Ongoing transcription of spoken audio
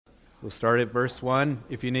We'll start at verse 1.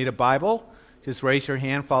 If you need a Bible, just raise your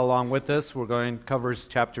hand, follow along with us. We're going to cover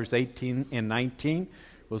chapters 18 and 19.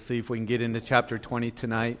 We'll see if we can get into chapter 20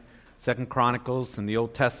 tonight. 2 Chronicles and the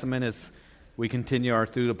Old Testament as we continue our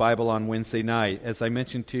Through the Bible on Wednesday night. As I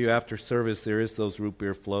mentioned to you after service, there is those root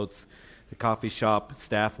beer floats. The coffee shop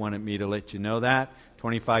staff wanted me to let you know that.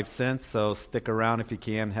 25 cents, so stick around if you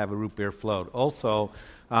can, have a root beer float. Also,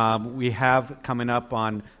 we have coming up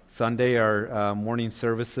on Sunday our morning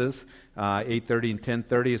services, 8:30 and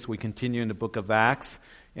 10:30 as we continue in the book of Acts.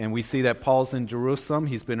 And we see that Paul's in Jerusalem.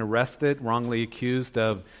 He's been arrested, wrongly accused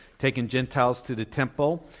of taking Gentiles to the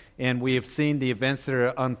temple. And we have seen the events that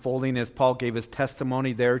are unfolding as Paul gave his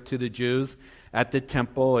testimony there to the Jews at the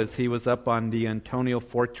temple as he was up on the Antonia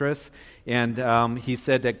fortress. And he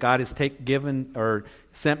said that God has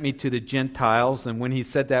sent me to the Gentiles. And when he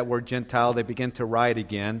said that word Gentile, they began to riot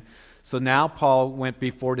again. So now Paul went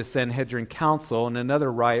before the Sanhedrin Council, and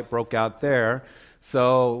another riot broke out there.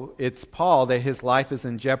 So it's Paul that his life is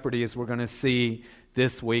in jeopardy, as we're going to see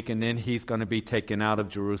this week, and then he's going to be taken out of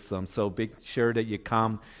Jerusalem. So be sure that you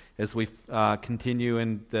come as we continue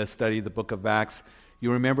in the study of the book of Acts.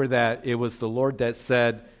 You remember that it was the Lord that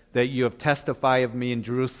said that you have testified of me in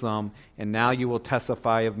Jerusalem, and now you will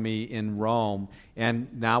testify of me in Rome.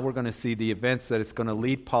 And now we're going to see the events that it's going to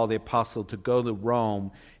lead Paul the Apostle to go to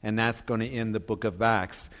Rome, and that's going to end the book of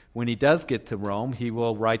Acts. When he does get to Rome, he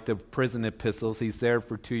will write the prison epistles. He's there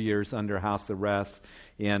for 2 years under house arrest.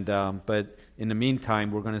 And but in the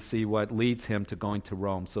meantime, we're going to see what leads him to going to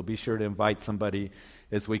Rome. So be sure to invite somebody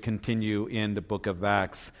as we continue in the book of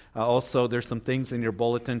Acts. Also, there's some things in your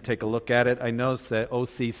bulletin. Take a look at it. I noticed that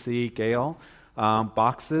OCC, Gail,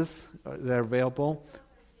 boxes that are available.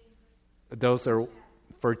 Those are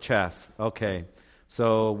for chess. Okay.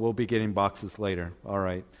 So we'll be getting boxes later. All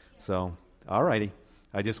right. So, all righty.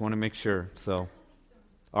 I just want to make sure. So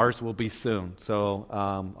ours will be soon. So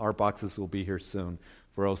our boxes will be here soon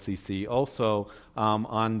for OCC. Also,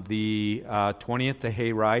 on the 20th, the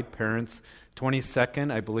Hayride, parents,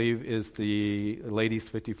 22nd, I believe, is the ladies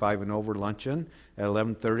 55 and over luncheon at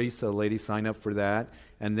 11:30, so ladies sign up for that.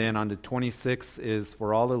 And then on the 26th is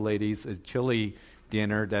for all the ladies a chili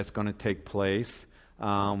dinner that's going to take place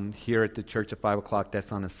here at the church at 5 o'clock.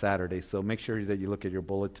 That's on a Saturday, so make sure that you look at your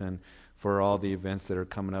bulletin for all the events that are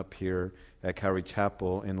coming up here at Calvary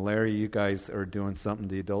Chapel. And Larry, you guys are doing something,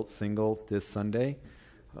 the adult single, this Sunday,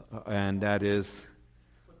 and that is...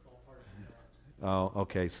 Oh,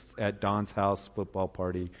 okay. At Don's house, football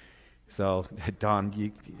party. So,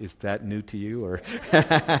 Don, is that new to you, or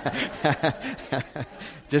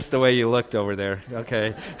just the way you looked over there?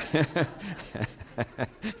 Okay.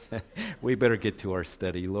 We better get to our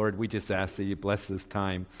study. Lord, we just ask that you bless this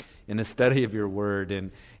time in the study of your word.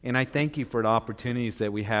 And I thank you for the opportunities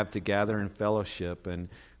that we have to gather in fellowship, and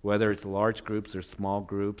whether it's large groups or small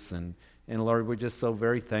groups. And Lord, we're just so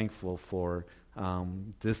very thankful for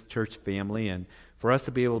this church family, and for us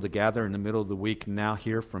to be able to gather in the middle of the week and now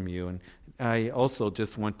hear from you. And I also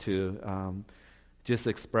just want to just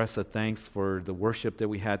express a thanks for the worship that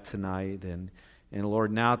we had tonight, and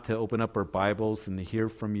Lord, now to open up our Bibles and to hear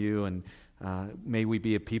from you, and may we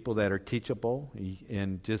be a people that are teachable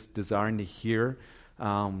and just desiring to hear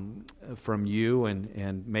from you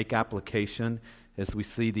and make application as we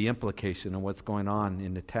see the implication of what's going on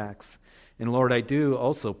in the text. And Lord, I do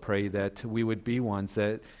also pray that we would be ones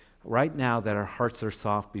that right now that our hearts are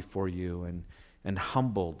soft before you and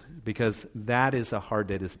humbled, because that is a heart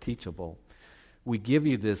that is teachable. We give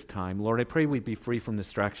you this time. Lord, I pray we'd be free from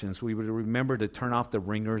distractions. We would remember to turn off the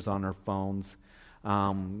ringers on our phones.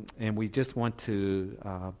 And we just want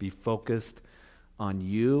to be focused on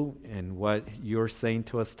you and what you're saying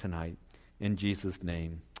to us tonight. In Jesus'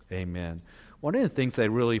 name, amen. One of the things I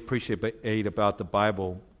really appreciate about the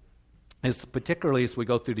Bible is, particularly as we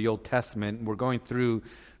go through the Old Testament, and we're going through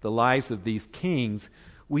the lives of these kings,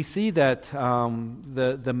 we see that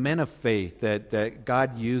the men of faith that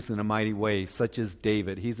God used in a mighty way, such as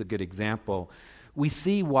David, he's a good example. We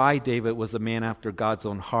see why David was a man after God's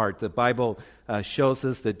own heart. The Bible shows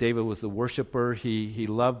us that David was a worshiper. He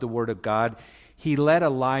loved the Word of God. He led a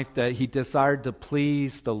life that he desired to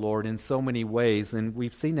please the Lord in so many ways, and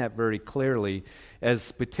we've seen that very clearly,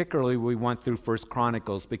 as particularly we went through 1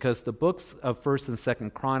 Chronicles, because the books of 1 and 2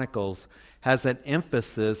 Chronicles has an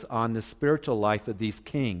emphasis on the spiritual life of these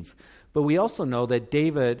kings. But we also know that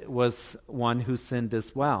David was one who sinned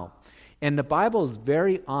as well. And the Bible is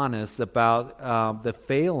very honest about the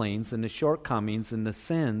failings and the shortcomings and the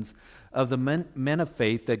sins of the men of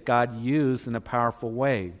faith that God used in a powerful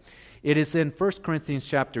way. It is in 1 Corinthians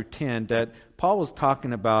chapter 10 that Paul was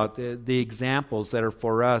talking about the examples that are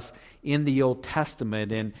for us in the Old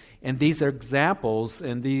Testament. And these are examples,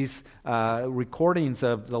 and these recordings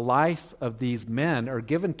of the life of these men are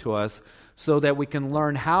given to us so that we can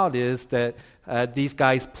learn how it is that these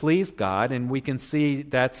guys please God. And we can see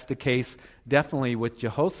that's the case definitely with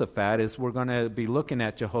Jehoshaphat, as we're going to be looking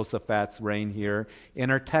at Jehoshaphat's reign here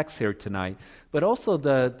in our text here tonight. But also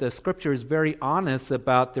the Scripture is very honest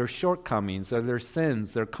about their shortcomings or their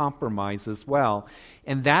sins, their compromise as well.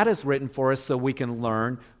 And that is written for us so we can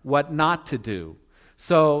learn what not to do.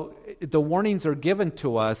 So the warnings are given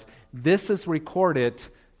to us. This is recorded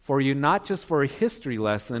for you, not just for a history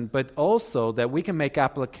lesson, but also that we can make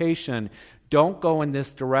application. Don't go in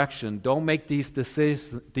this direction. Don't make these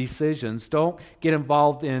decisions. Don't get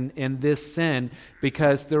involved in this sin,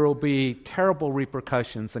 because there will be terrible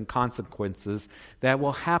repercussions and consequences that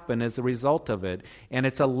will happen as a result of it. And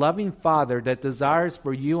it's a loving Father that desires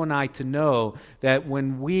for you and I to know that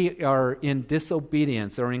when we are in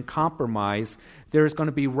disobedience or in compromise, there's going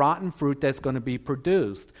to be rotten fruit that's going to be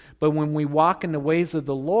produced. But when we walk in the ways of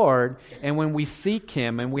the Lord, and when we seek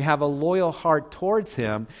Him and we have a loyal heart towards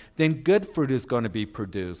Him, then good fruit is going to be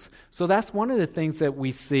produced. So that's one of the things that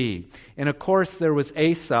we see. And of course, there was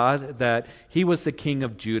Asa, that he was the king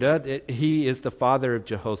of Judah. He is the father of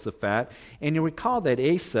Jehoshaphat. And you recall that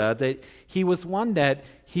Asa, that he was one that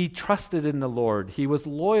he trusted in the Lord. He was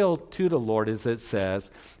loyal to the Lord, as it says.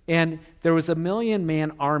 And there was a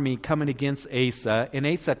 1,000,000-man army coming against Asa, and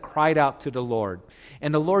Asa cried out to the Lord.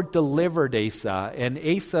 And the Lord delivered Asa. And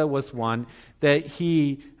Asa was one that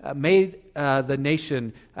he made the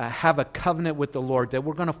nation have a covenant with the Lord, that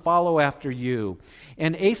we're going to follow after you.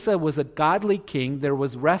 And Asa was a godly king. There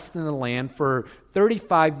was rest in the land for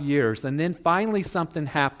 35 years. And then finally something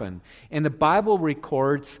happened. And the Bible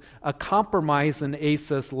records a compromise in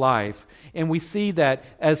Asa's life. And we see that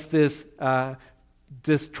as this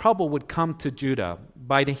trouble would come to Judah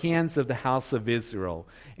by the hands of the house of Israel.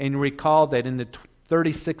 And recall that in the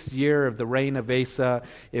 36th year of the reign of Asa,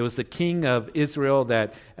 it was the king of Israel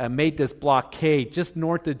that made this blockade just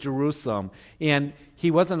north of Jerusalem. And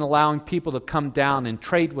he wasn't allowing people to come down, and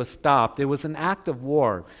trade was stopped. It was an act of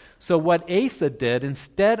war. So what Asa did,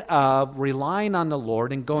 instead of relying on the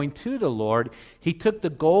Lord and going to the Lord, he took the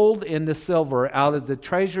gold and the silver out of the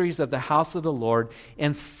treasuries of the house of the Lord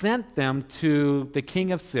and sent them to the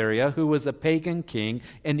king of Syria, who was a pagan king,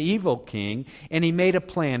 an evil king, and he made a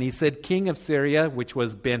plan. He said, King of Syria, which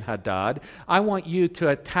was Ben-Hadad, I want you to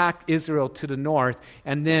attack Israel to the north,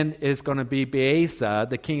 and then is going to be Baasa,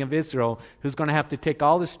 the king of Israel, who's going to have to take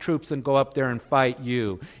all his troops and go up there and fight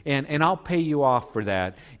you, and I'll pay you off for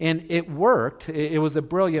that. And it worked. It was a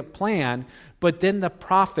brilliant plan. But then the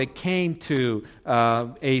prophet came to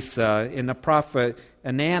Asa, and the prophet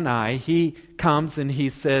Anani, he comes and he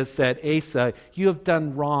says that, Asa, you have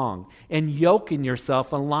done wrong, and yoking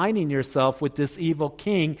yourself, aligning yourself with this evil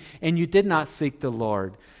king, and you did not seek the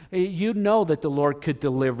Lord. You know that the Lord could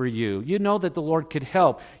deliver you. You know that the Lord could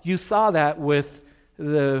help. You saw that with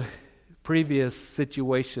the previous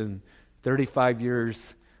situation 35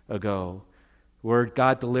 years ago, where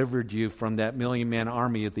God delivered you from that 1,000,000-man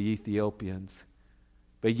army of the Ethiopians.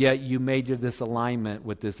 But yet you made this alignment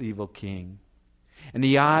with this evil king. And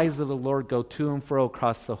the eyes of the Lord go to and fro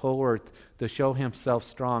across the whole earth to show Himself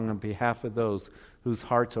strong on behalf of those whose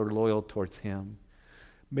hearts are loyal towards Him.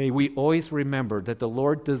 May we always remember that the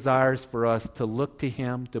Lord desires for us to look to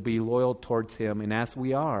Him, to be loyal towards Him, and as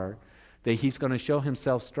we are, that He's going to show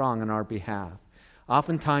Himself strong on our behalf.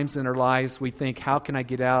 Oftentimes in our lives, we think, how can I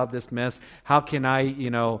get out of this mess? How can I,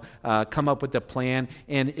 come up with a plan?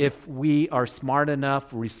 And if we are smart enough,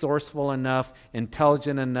 resourceful enough,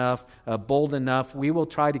 intelligent enough, bold enough, we will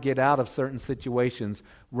try to get out of certain situations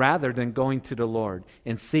rather than going to the Lord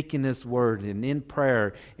and seeking His Word and in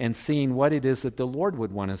prayer and seeing what it is that the Lord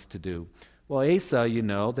would want us to do. Well, Asa, you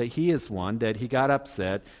know, that he is one that he got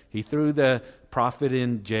upset. He threw the prophet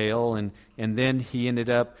in jail, and then he ended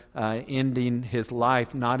up ending his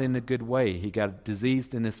life not in a good way. He got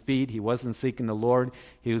diseased in his feet. He wasn't seeking the Lord.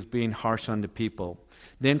 He was being harsh on the people.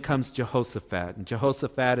 Then comes Jehoshaphat. And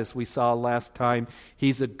Jehoshaphat, as we saw last time,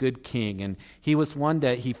 he's a good king. And he was one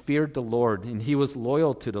that he feared the Lord, and he was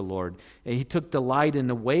loyal to the Lord. And he took delight in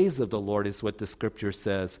the ways of the Lord, is what the Scripture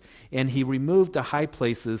says. And he removed the high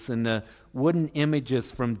places and the wooden images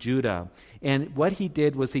from Judah. And what he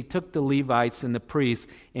did was he took the Levites and the priests,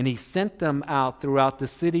 and he sent them out throughout the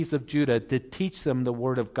cities of Judah to teach them the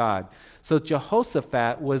Word of God. So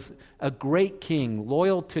Jehoshaphat was a great king,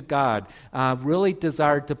 loyal to God, really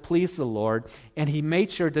desired to please the Lord, and he made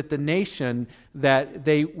sure that the nation, that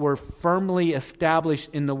they were firmly established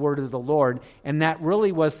in the Word of the Lord, and that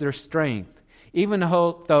really was their strength. Even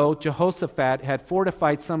though Jehoshaphat had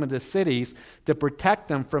fortified some of the cities to protect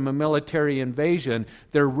them from a military invasion,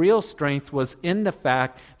 their real strength was in the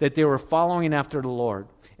fact that they were following after the Lord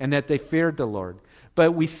and that they feared the Lord.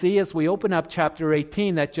 But we see as we open up chapter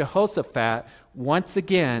 18 that Jehoshaphat, once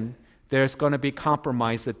again, there's going to be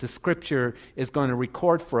compromise that the Scripture is going to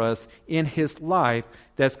record for us in his life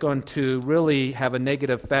that's going to really have a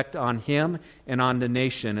negative effect on him and on the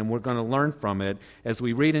nation, and we're going to learn from it. As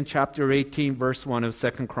we read in chapter 18, verse 1 of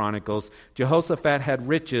 2 Chronicles, Jehoshaphat had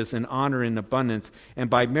riches and honor in abundance, and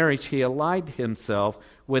by marriage he allied himself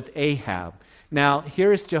with Ahab. Now,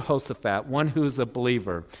 here is Jehoshaphat, one who's a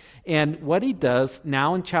believer. And what he does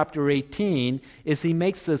now in chapter 18 is he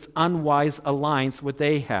makes this unwise alliance with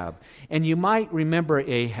Ahab. And you might remember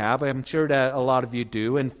Ahab, I'm sure that a lot of you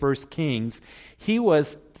do, in 1 Kings. He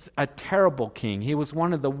was a terrible king. He was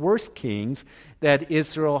one of the worst kings that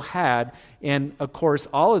Israel had. And, of course,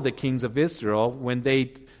 all of the kings of Israel, when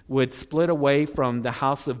they would split away from the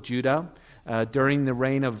house of Judah, during the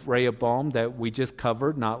reign of Rehoboam that we just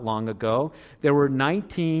covered not long ago, there were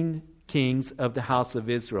 19 kings of the house of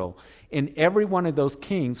Israel. And every one of those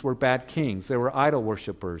kings were bad kings. They were idol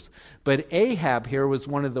worshipers. But Ahab here was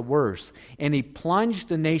one of the worst. And he plunged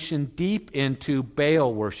the nation deep into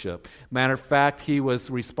Baal worship. Matter of fact, he was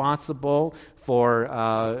responsible for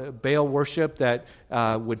Baal worship that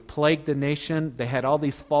would plague the nation. They had all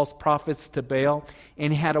these false prophets to Baal.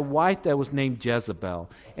 And he had a wife that was named Jezebel.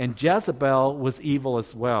 And Jezebel was evil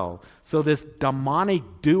as well. So this demonic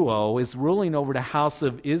duo is ruling over the house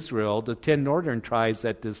of Israel, the 10 northern tribes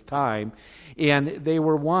at this time. And they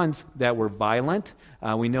were ones that were violent.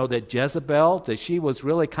 We know that Jezebel, that she was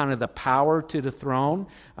really kind of the power to the throne.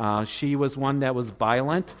 She was one that was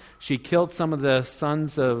violent. She killed some of the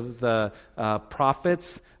sons of the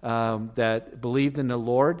prophets that believed in the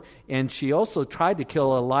Lord. And she also tried to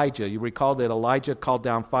kill Elijah. You recall that Elijah called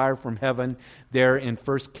down fire from heaven there in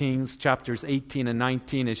 1 Kings chapters 18 and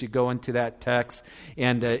 19 as you go into that text.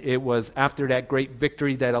 And it was after that great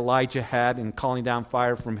victory that Elijah had in calling down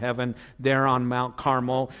fire from heaven there on Mount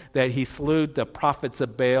Carmel that he slew the prophets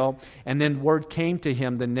of Baal. And then word came to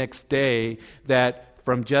him the next day that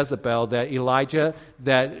from Jezebel that Elijah,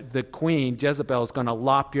 that the queen Jezebel is going to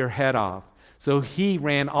lop your head off. So he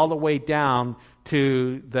ran all the way down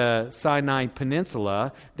to the Sinai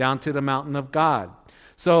Peninsula, down to the mountain of God.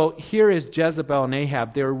 So here is Jezebel and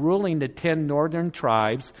Ahab. They're ruling the 10 northern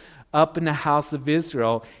tribes up in the house of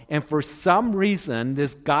Israel. And for some reason,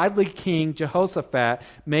 this godly king, Jehoshaphat,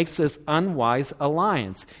 makes this unwise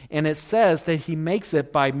alliance. And it says that he makes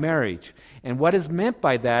it by marriage. And what is meant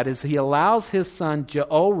by that is he allows his son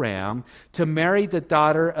Jehoram to marry the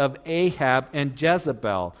daughter of Ahab and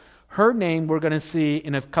Jezebel. Her name, we're going to see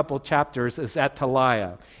in a couple chapters, is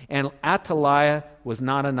Athaliah. And Athaliah was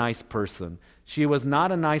not a nice person. She was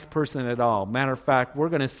not a nice person at all. Matter of fact, we're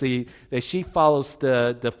going to see that she follows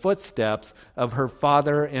the footsteps of her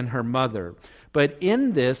father and her mother. But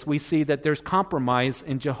in this, we see that there's compromise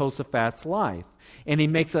in Jehoshaphat's life. And he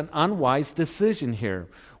makes an unwise decision here.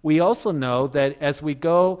 We also know that as we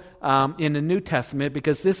go in the New Testament,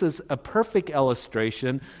 because this is a perfect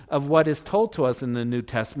illustration of what is told to us in the New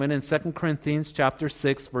Testament in 2 Corinthians chapter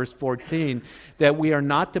 6, verse 14, that we are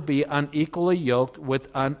not to be unequally yoked with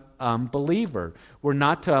unbeliever. We're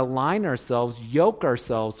not to align ourselves, yoke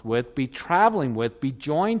ourselves with, be traveling with, be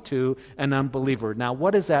joined to an unbeliever. Now,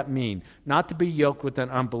 what does that mean? Not to be yoked with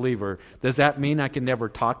an unbeliever. Does that mean I can never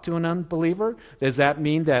talk to an unbeliever? Does that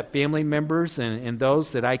mean that family members and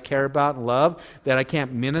those that I care about and love, that I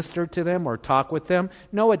can't minister to them or talk with them?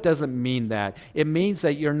 No, it doesn't mean that. It means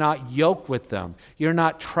that you're not yoked with them. You're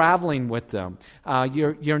not traveling with them.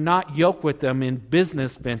 You're not yoked with them in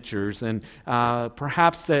business ventures, and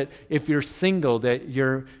perhaps that if you're single, that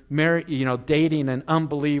you're dating an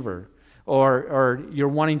unbeliever, or you're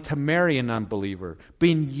wanting to marry an unbeliever,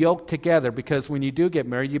 being yoked together, because when you do get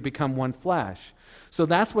married, you become one flesh. So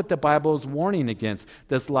that's what the Bible is warning against.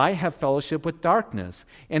 Does light have fellowship with darkness?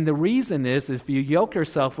 And the reason is, if you yoke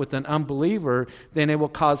yourself with an unbeliever, then it will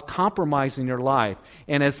cause compromise in your life.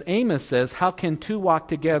 And as Amos says, how can two walk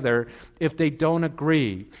together if they don't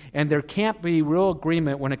agree? And there can't be real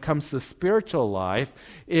agreement when it comes to spiritual life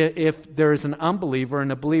if there is an unbeliever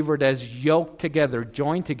and a believer that is yoked together,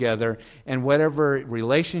 joined together, and whatever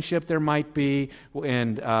relationship there might be,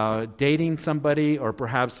 and dating somebody, or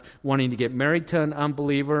perhaps wanting to get married to an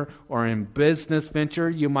unbeliever, or in business venture,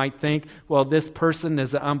 you might think, well, this person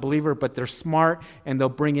is an unbeliever, but they're smart and they'll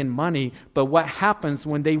bring in money. But what happens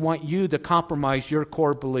when they want you to compromise your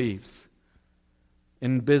core beliefs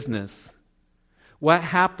in business? What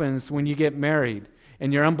happens when you get married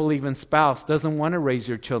and your unbelieving spouse doesn't want to raise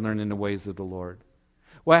your children in the ways of the Lord?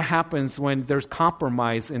 What happens when there's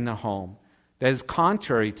compromise in the home that is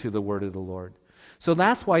contrary to the word of the Lord? So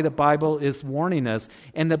that's why the Bible is warning us.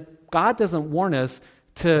 And God doesn't warn us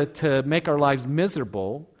to make our lives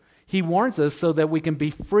miserable. He warns us so that we can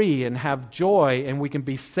be free and have joy and we can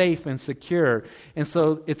be safe and secure. And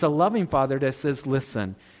so it's a loving Father that says,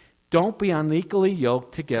 listen, don't be unequally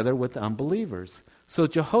yoked together with unbelievers. So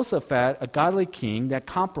Jehoshaphat, a godly king that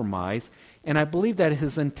compromised, and I believe that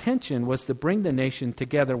his intention was to bring the nation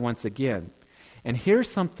together once again. And here's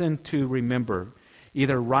something to remember.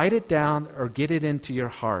 Either write it down or get it into your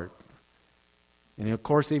heart. And of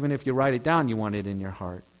course, even if you write it down, you want it in your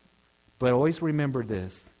heart. But always remember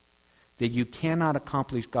this, that you cannot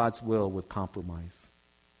accomplish God's will with compromise.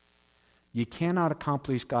 You cannot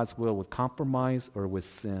accomplish God's will with compromise or with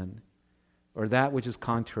sin, or that which is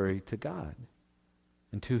contrary to God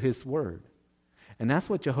and to His Word. And that's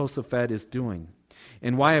what Jehoshaphat is doing.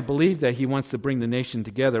 And why I believe that he wants to bring the nation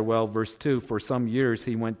together, well, verse 2, for some years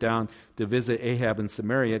he went down to visit Ahab in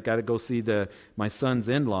Samaria, got to go see my son's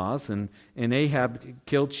in-laws, and Ahab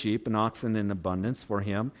killed sheep and oxen in abundance for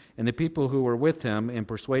him, and the people who were with him, and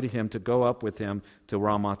persuaded him to go up with him to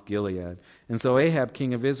Ramoth Gilead. And so Ahab,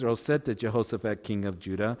 king of Israel, said to Jehoshaphat, king of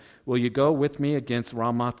Judah, will you go with me against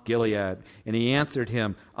Ramoth Gilead? And he answered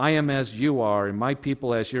him, I am as you are, and my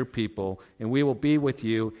people as your people, and we will be with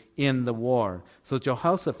you in the war. So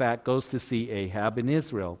Jehoshaphat goes to see Ahab in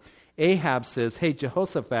Israel. Ahab says, hey,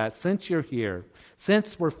 Jehoshaphat, since you're here,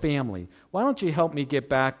 since we're family, why don't you help me get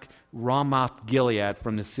back Ramoth Gilead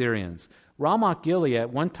from the Syrians? Ramoth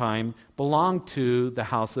Gilead one time belonged to the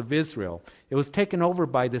house of Israel. It was taken over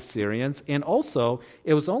by the Syrians, and also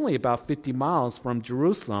it was only about 50 miles from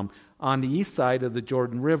Jerusalem on the east side of the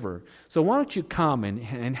Jordan River. So why don't you come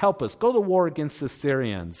and help us go to war against the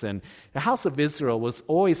Syrians? And the house of Israel was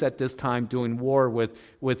always at this time doing war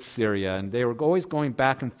with Syria, and they were always going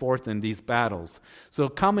back and forth in these battles. So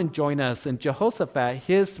come and join us. And Jehoshaphat,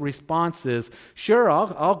 his response is, sure,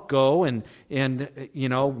 I'll go, and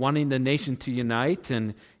wanting the nation to unite,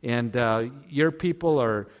 and your people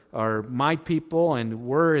are my people, and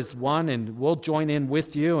we're as one, and we'll join in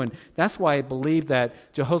with you. And that's why I believe that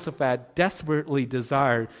Jehoshaphat desperately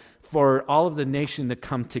desired for all of the nation to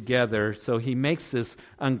come together. So he makes this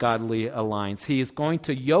ungodly alliance. He is going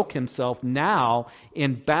to yoke himself now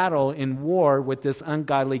in battle, in war with this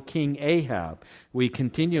ungodly king Ahab. We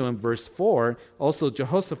continue in verse 4. Also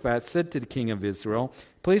Jehoshaphat said to the king of Israel,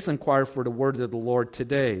 please inquire for the word of the Lord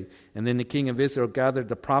today. And then the king of Israel gathered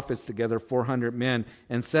the prophets together, 400 men,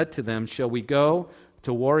 and said to them, shall we go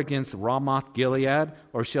to war against Ramoth Gilead,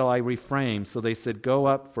 or shall I refrain? So they said, go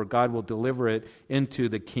up, for God will deliver it into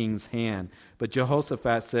the king's hand. But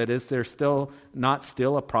Jehoshaphat said, is there not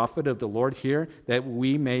still a prophet of the Lord here, that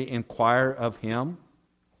we may inquire of him?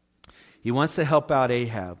 He wants to help out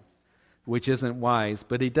Ahab, which isn't wise,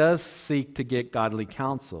 but he does seek to get godly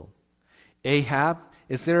counsel. Ahab,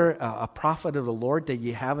 is there a prophet of the Lord that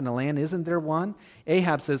you have in the land? Isn't there one?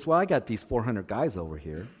 Ahab says, well, I got these 400 guys over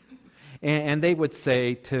here. And they would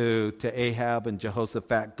say to Ahab and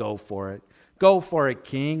Jehoshaphat, go for it. Go for it,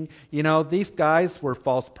 king. You know, these guys were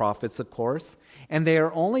false prophets, of course. And they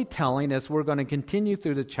are only telling, as we're going to continue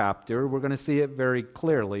through the chapter, we're going to see it very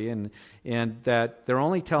clearly, and that they're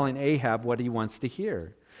only telling Ahab what he wants to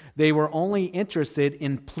hear. They were only interested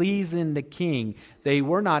in pleasing the king. They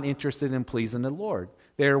were not interested in pleasing the Lord.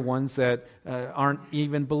 They're ones that aren't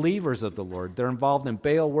even believers of the Lord. They're involved in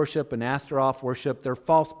Baal worship and Ashtaroth worship. They're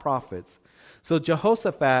false prophets. So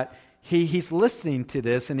Jehoshaphat, he's listening to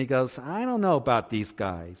this, and he goes, I don't know about these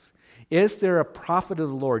guys. Is there a prophet of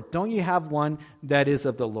the Lord? Don't you have one that is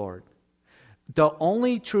of the Lord? The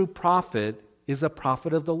only true prophet is a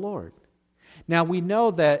prophet of the Lord. Now we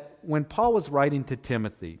know that when Paul was writing to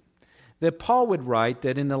Timothy, that Paul would write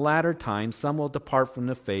that in the latter times some will depart from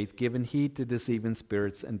the faith, giving heed to deceiving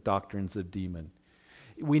spirits and doctrines of demons.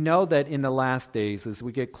 We know that in the last days, as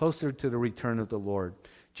we get closer to the return of the Lord,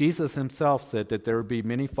 Jesus himself said that there would be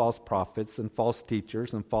many false prophets and false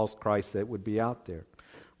teachers and false Christs that would be out there.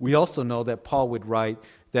 We also know that Paul would write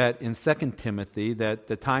that in 2 Timothy that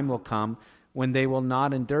the time will come when they will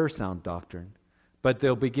not endure sound doctrine, but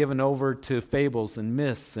they'll be given over to fables and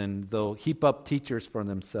myths, and they'll heap up teachers for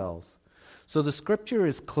themselves. So the scripture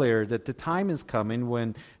is clear that the time is coming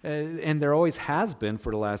when, and there always has been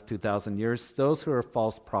for the last 2,000 years, those who are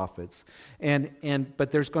false prophets.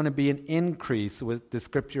 But there's going to be an increase, what the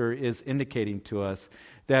scripture is indicating to us,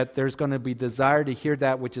 that there's going to be desire to hear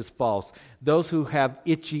that which is false. Those who have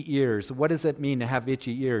itchy ears. What does it mean to have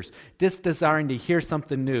itchy ears? Just desiring to hear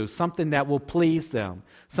something new, something that will please them,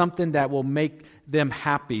 something that will make them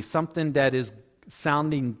happy, something that is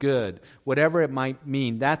sounding good, whatever it might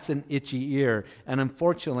mean. That's an itchy ear. And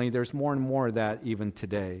unfortunately, there's more and more of that even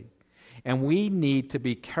today. And we need to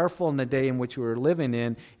be careful in the day in which we're living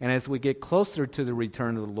in. And as we get closer to the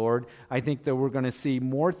return of the Lord, I think that we're going to see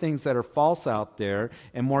more things that are false out there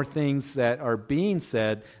and more things that are being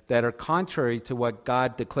said that are contrary to what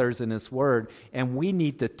God declares in His Word. And we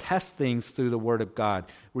need to test things through the Word of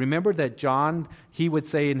God. Remember that John, he would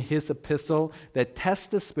say in his epistle that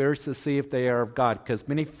test the spirits to see if they are of God, because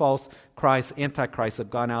many false Christ, antichrists have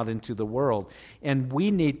gone out into the world. And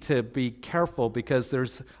we need to be careful because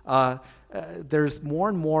there's more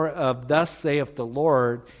and more of thus saith the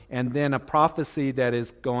Lord, and then a prophecy that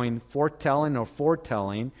is going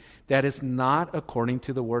foretelling that is not according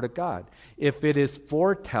to the Word of God. If it is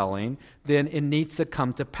foretelling, then it needs to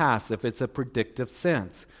come to pass if it's a predictive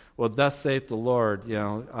sense. Well, thus saith the Lord,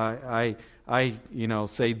 I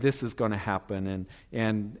say this is going to happen,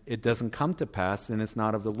 and it doesn't come to pass, and it's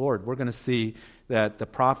not of the Lord. We're going to see that the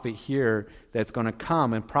prophet here that's going to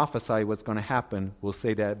come and prophesy what's going to happen will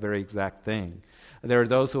say that very exact thing. There are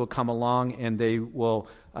those who will come along and they will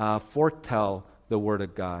foretell the Word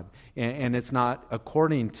of God. And it's not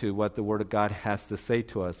according to what the Word of God has to say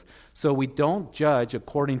to us. So we don't judge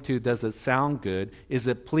according to, does it sound good? Is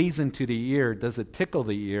it pleasing to the ear? Does it tickle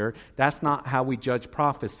the ear? That's not how we judge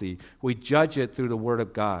prophecy. We judge it through the Word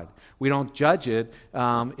of God. We don't judge it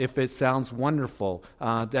if it sounds wonderful.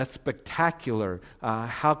 That's spectacular.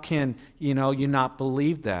 How can you not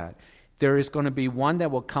believe that? There is going to be one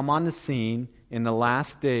that will come on the scene in the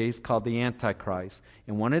last days called the Antichrist.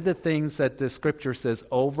 And one of the things that the scripture says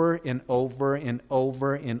over and over and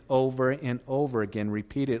over and over and over again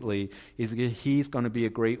repeatedly is that he's going to be a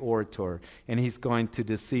great orator, and he's going to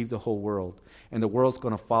deceive the whole world. And the world's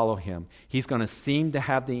going to follow him. He's going to seem to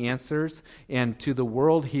have the answers, and to the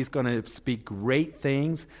world he's going to speak great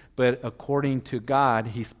things, but according to God,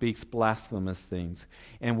 he speaks blasphemous things.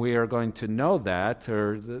 And we are going to know that,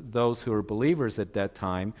 or those who are believers at that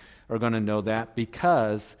time are going to know that,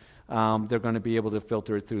 because they're going to be able to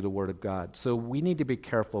filter it through the Word of God. So we need to be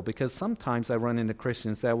careful, because sometimes I run into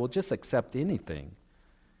Christians that will just accept anything.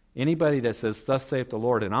 Anybody that says, thus saith the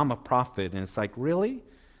Lord, and I'm a prophet, and it's like, really?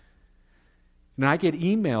 And I get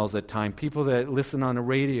emails at times, people that listen on the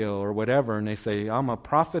radio or whatever, and they say, I'm a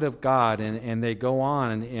prophet of God, and they go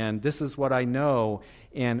on, and this is what I know,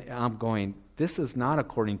 and I'm going, this is not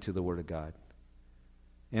according to the Word of God.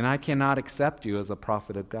 And I cannot accept you as a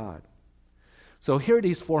prophet of God. So here are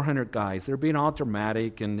these 400 guys. They're being all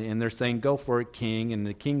dramatic, and they're saying, go for it, king, and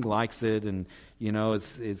the king likes it, and,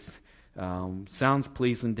 it sounds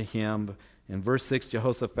pleasing to him. In verse 6,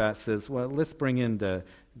 Jehoshaphat says, well, let's bring in the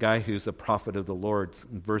guy who's a prophet of the Lord.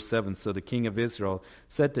 In verse 7, so the king of Israel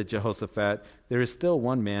said to Jehoshaphat, there is still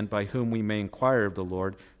one man by whom we may inquire of the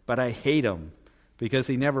Lord, but I hate him, because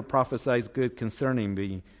he never prophesies good concerning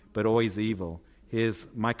me, but always evil. He is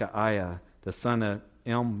Micaiah, the son of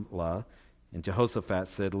Imlah. And Jehoshaphat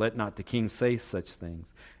said, let not the king say such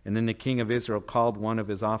things. And then the king of Israel called one of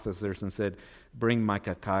his officers and said, bring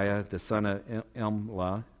Micaiah, the son of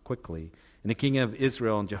Imlah, quickly. And the king of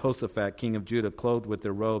Israel and Jehoshaphat, king of Judah, clothed with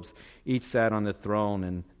their robes, each sat on the throne,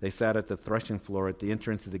 and they sat at the threshing floor at the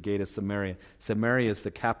entrance of the gate of Samaria. Samaria is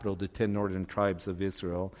the capital of the 10 northern tribes of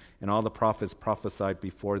Israel, and all the prophets prophesied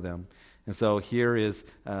before them. And so here is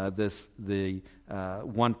the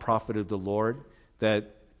one prophet of the Lord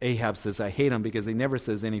that Ahab says, I hate him because he never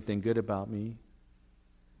says anything good about me.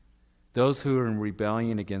 Those who are in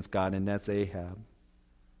rebellion against God, and that's Ahab,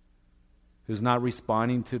 who's not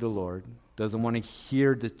responding to the Lord, doesn't want to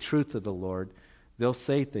hear the truth of the Lord, they'll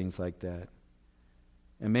say things like that.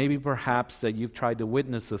 And maybe perhaps that you've tried to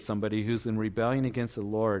witness to somebody who's in rebellion against the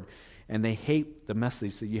Lord, and they hate the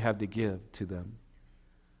message that you have to give to them.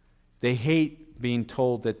 They hate being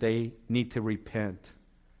told that they need to repent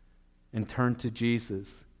and turn to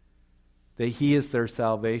Jesus, that He is their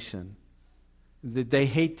salvation. They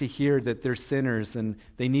hate to hear that they're sinners and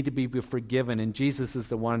they need to be forgiven, and Jesus is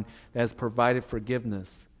the one that has provided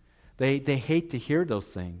forgiveness. They hate to hear those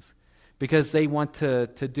things because they want to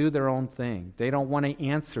do their own thing. They don't want to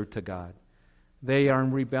answer to God. They are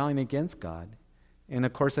in rebellion against God. And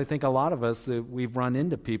of course, I think a lot of us, we've run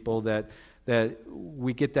into people that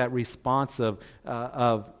we get that response of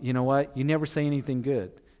you know what, you never say anything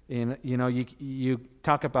good. And you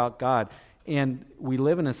talk about God. And we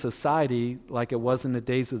live in a society like it was in the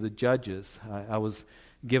days of the judges. I was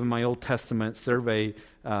given my Old Testament survey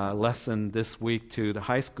lesson this week to the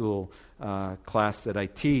high school class that I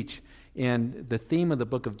teach. And the theme of the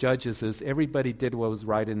book of Judges is everybody did what was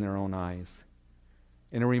right in their own eyes.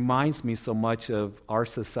 And it reminds me so much of our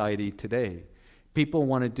society today. People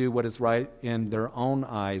want to do what is right in their own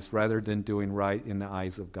eyes rather than doing right in the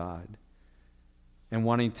eyes of God. And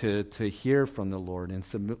wanting to hear from the Lord and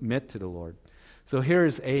submit to the Lord. So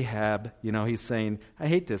here's Ahab, he's saying, I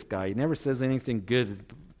hate this guy. He never says anything good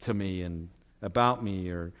to me and about me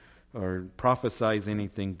or prophesies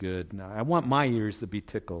anything good. No, I want my ears to be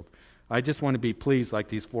tickled. I just want to be pleased like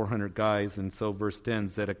these 400 guys. And so verse 10,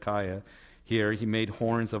 Zedekiah here, he made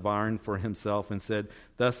horns of iron for himself and said,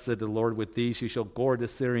 thus said the Lord, with these you shall gore the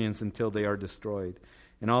Syrians until they are destroyed.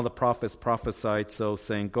 And all the prophets prophesied so,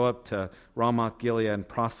 saying, go up to Ramoth Gilead and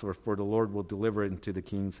prosper, for the Lord will deliver it into the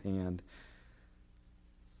king's hand.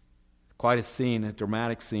 Quite a scene, a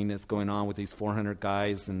dramatic scene that's going on with these 400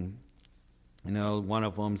 guys. And, one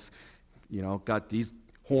of them's, got these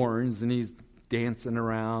horns and he's dancing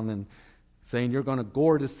around and saying, you're going to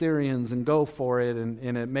gore the Syrians and go for it.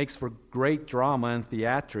 And it makes for great drama and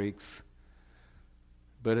theatrics.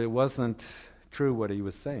 But it wasn't true what he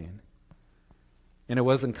was saying. And it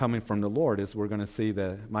wasn't coming from the Lord, as we're going to see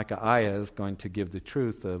that Micaiah is going to give the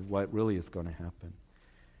truth of what really is going to happen.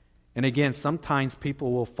 And again, sometimes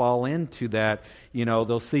people will fall into that,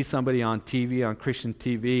 they'll see somebody on TV, on Christian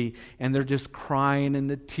TV, and they're just crying and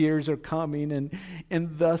the tears are coming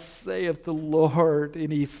and thus saith the Lord,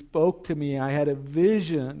 and he spoke to me, I had a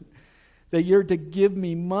vision that you're to give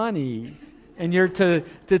me money. And you're to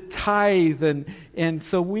tithe, and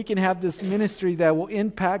so we can have this ministry that will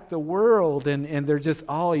impact the world, and they're just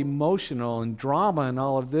all emotional and drama and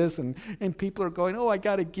all of this, and people are going, oh, I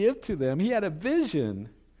got to give to them. He had a vision.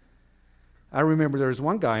 I remember there was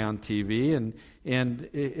one guy on TV, and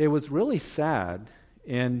it was really sad,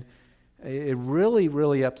 and it really,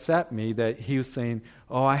 really upset me that he was saying,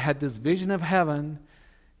 oh, I had this vision of heaven.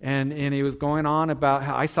 And he was going on about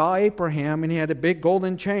how I saw Abraham and he had a big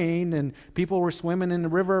golden chain and people were swimming in the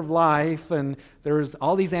river of life and there was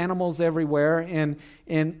all these animals everywhere and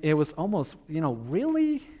it was almost,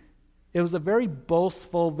 really? It was a very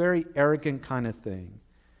boastful, very arrogant kind of thing.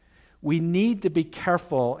 We need to be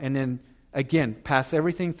careful and then, again, pass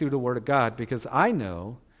everything through the Word of God, because I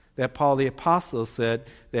know that Paul the Apostle said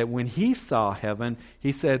that when he saw heaven,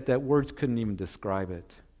 he said that words couldn't even describe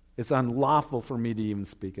it. It's unlawful for me to even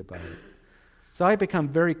speak about it. So I become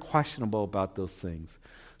very questionable about those things.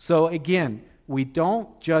 So again, we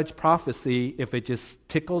don't judge prophecy if it just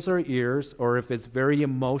tickles our ears or if it's very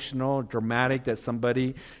emotional, dramatic, that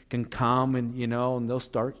somebody can come and, and they'll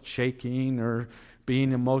start shaking or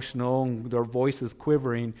being emotional and their voice is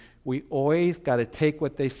quivering. We always got to take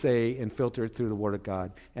what they say and filter it through the Word of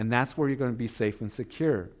God. And that's where you're going to be safe and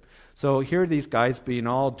secure. So here are these guys being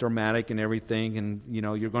all dramatic and everything, and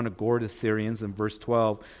you're going to gore the Syrians in verse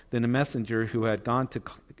 12. Then the messenger who had gone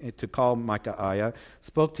to call Micaiah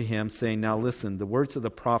spoke to him, saying, now listen, the words of the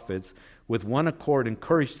prophets with one accord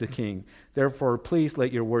encouraged the king. Therefore, please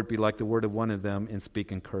let your word be like the word of one of them and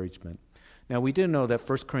speak encouragement. Now, we do know that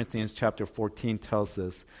 1 Corinthians chapter 14 tells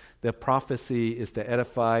us that prophecy is to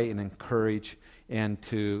edify and encourage and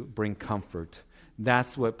to bring comfort.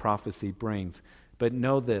 That's what prophecy brings. But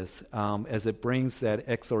know this, as it brings that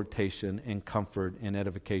exhortation and comfort and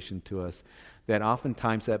edification to us, that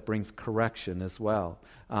oftentimes that brings correction as well.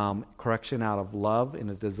 Correction out of love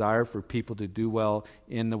and a desire for people to do well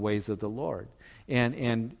in the ways of the Lord.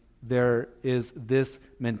 And there is this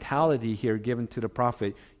mentality here given to the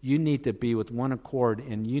prophet. You need to be with one accord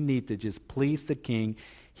and you need to just please the king.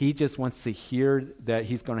 He just wants to hear that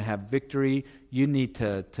he's going to have victory. You need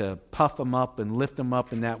to puff him up and lift him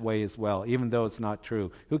up in that way as well, even though it's not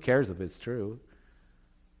true. Who cares if it's true?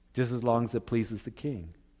 Just as long as it pleases the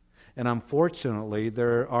king. And unfortunately,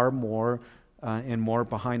 there are more and more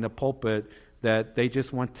behind the pulpit that they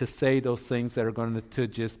just want to say those things that are going to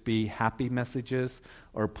just be happy messages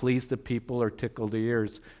or please the people or tickle the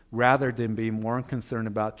ears, rather than being more concerned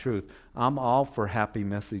about truth. I'm all for happy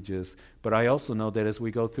messages, but I also know that as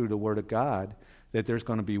we go through the Word of God, that there's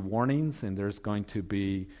going to be warnings and there's going to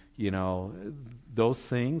be, those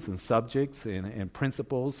things and subjects and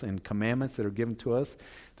principles and commandments that are given to us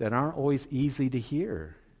that aren't always easy to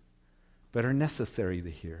hear, but are necessary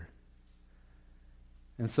to hear.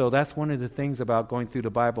 And so that's one of the things about going through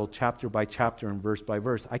the Bible chapter by chapter and verse by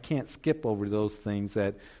verse. I can't skip over those things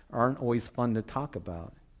that aren't always fun to talk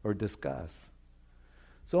about. or discuss.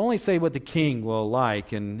 So only say what the king will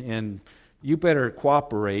like, and you better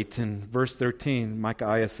cooperate. In verse 13,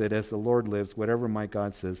 Micaiah said, as the Lord lives, whatever my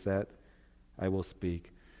God says, that I will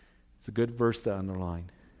speak. It's a good verse to underline.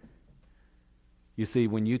 You see,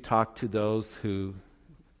 when you talk to those who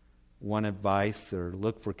want advice or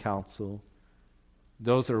look for counsel,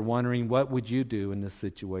 those are wondering, what would you do in this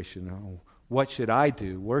situation? Oh, what should I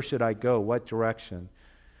do? Where should I go? What direction?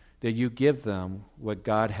 That you give them what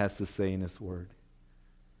God has to say in His Word.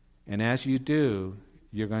 And as you do,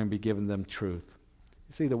 you're going to be giving them truth.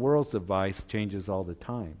 You see, the world's advice changes all the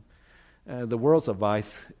time. The world's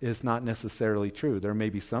advice is not necessarily true. There may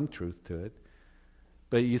be some truth to it.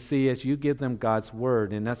 But you see, as you give them God's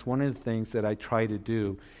Word, and that's one of the things that I try to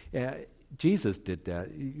do. Jesus did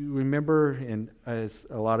that. You remember, and as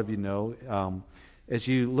a lot of you know, as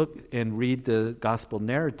you look and read the gospel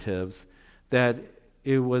narratives, that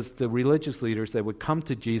it was the religious leaders that would come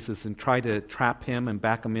to Jesus and try to trap him and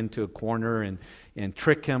back him into a corner and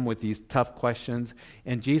trick him with these tough questions.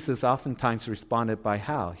 And Jesus oftentimes responded by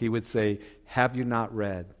how? He would say, have you not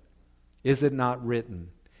read? Is it not written?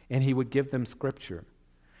 And he would give them scripture.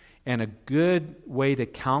 And a good way to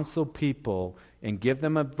counsel people and give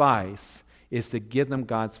them advice is to give them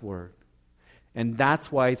God's Word. And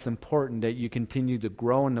that's why it's important that you continue to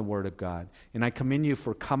grow in the Word of God. And I commend you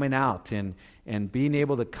for coming out and being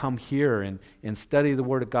able to come here and study the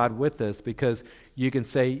Word of God with us, because you can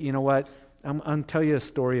say, you know what, I'm going to tell you a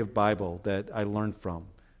story of Bible that I learned from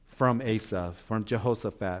Asa, from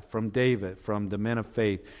Jehoshaphat, from David, from the men of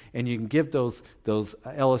faith. And you can give those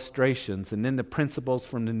illustrations and then the principles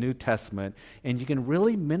from the New Testament, and you can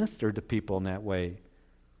really minister to people in that way.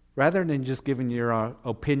 Rather than just giving your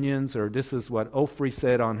opinions, or this is what Ofri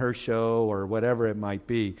said on her show, or whatever it might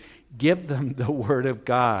be, give them the Word of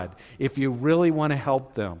God. If you really want to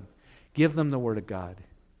help them, give them the Word of God.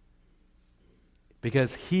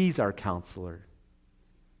 Because He's our counselor.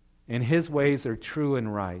 And His ways are true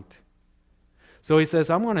and right. So he says,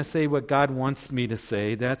 I'm going to say what God wants me to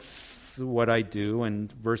say. That's what I do.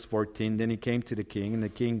 And verse 14, then he came to the king, and the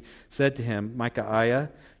king said to him, Micaiah,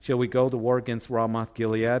 shall we go to war against Ramoth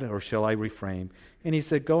Gilead, or shall I refrain? And he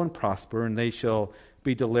said, go and prosper, and they shall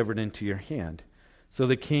be delivered into your hand. So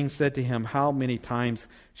the king said to him, how many times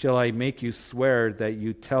shall I make you swear that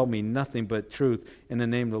you tell me nothing but truth in the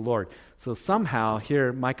name of the Lord? So somehow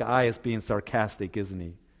here Micaiah is being sarcastic, isn't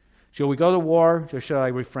he? Shall we go to war, or shall I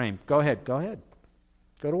refrain? Go ahead. Go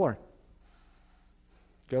to war.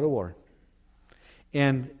 Go to war.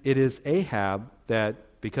 And it is Ahab that,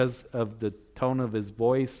 because of the tone of his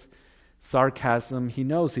voice, sarcasm, he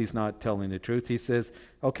knows he's not telling the truth. He says,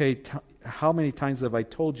 okay, how many times have I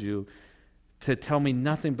told you to tell me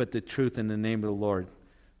nothing but the truth in the name of the Lord?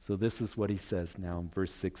 So this is what he says now in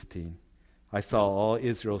verse 16. I saw all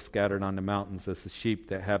Israel scattered on the mountains as the sheep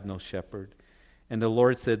that have no shepherd. And the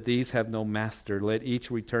Lord said, these have no master. Let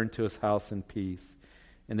each return to his house in peace.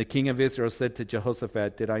 And the king of Israel said to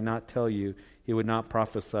Jehoshaphat, did I not tell you he would not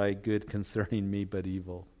prophesy good concerning me, but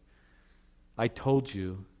evil? I told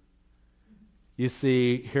you. You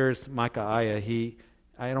see, here's Micaiah.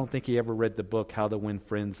 I don't think he ever read the book, How to Win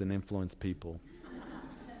Friends and Influence People.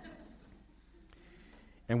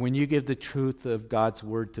 And when you give the truth of God's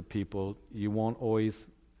word to people, you won't always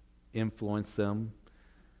influence them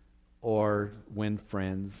or win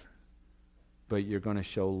friends, but you're going to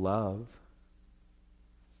show love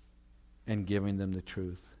and giving them the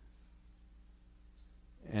truth.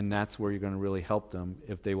 And that's where you're going to really help them,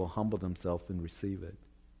 if they will humble themselves and receive it.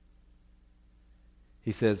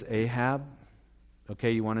 He says, Ahab,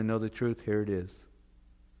 okay, you want to know the truth? Here it is.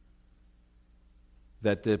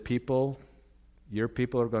 That the people, your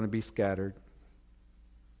people, are going to be scattered,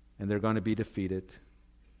 and they're going to be defeated.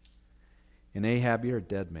 And Ahab, you're a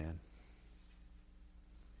dead man.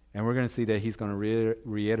 And we're going to see that he's going to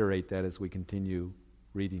reiterate that as we continue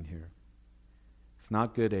reading here. It's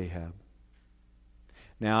not good, Ahab.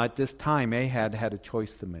 Now, at this time, Ahab had a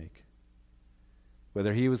choice to make,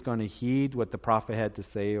 whether he was going to heed what the prophet had to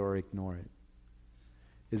say or ignore it.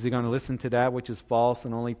 Is he going to listen to that which is false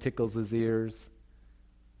and only tickles his ears?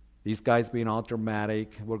 These guys being all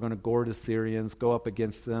dramatic, we're going to gore the Syrians, go up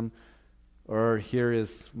against them. Or here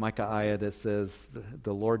is Micaiah that says,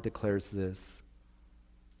 the Lord declares this,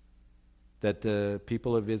 that the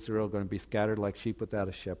people of Israel are going to be scattered like sheep without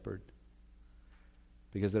a shepherd,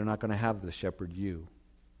 because they're not going to have the shepherd, you.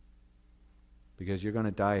 Because you're going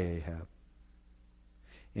to die, Ahab.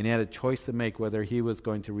 And he had a choice to make whether he was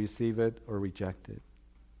going to receive it or reject it.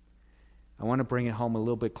 I want to bring it home a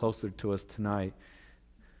little bit closer to us tonight.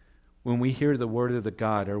 When we hear the word of the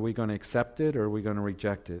God, are we going to accept it or are we going to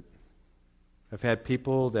reject it? I've had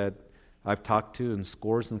people that I've talked to, and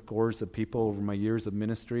scores of people over my years of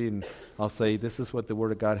ministry, and I'll say, this is what the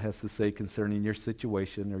Word of God has to say concerning your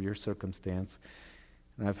situation or your circumstance.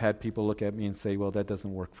 And I've had people look at me and say, well, that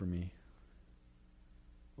doesn't work for me.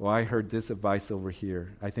 Well, I heard this advice over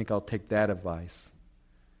here. I think I'll take that advice,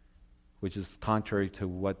 which is contrary to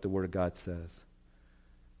what the Word of God says.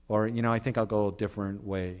 Or, I think I'll go a different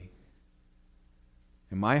way.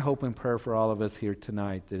 And my hope and prayer for all of us here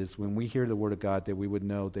tonight that is when we hear the Word of God that we would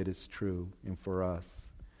know that it's true and for us.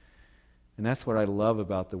 And that's what I love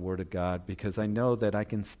about the Word of God, because I know that I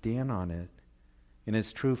can stand on it. And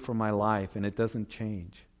it's true for my life, and it doesn't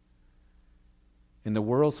change. And the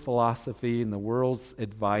world's philosophy and the world's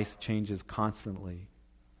advice changes constantly.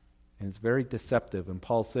 And it's very deceptive. And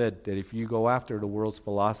Paul said that if you go after the world's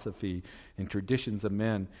philosophy and traditions of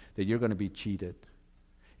men, that you're going to be cheated.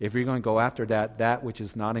 If you're going to go after that which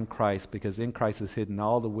is not in Christ, because in Christ is hidden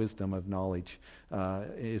all the wisdom of knowledge,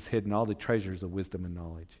 is hidden all the treasures of wisdom and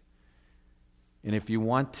knowledge. And if you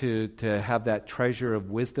want to have that treasure of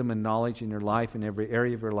wisdom and knowledge in your life, in every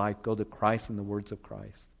area of your life, go to Christ and the words of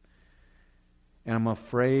Christ. And I'm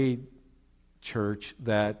afraid, church,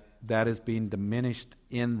 that is being diminished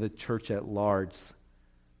in the church at large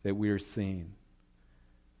that we are seeing.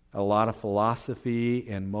 A lot of philosophy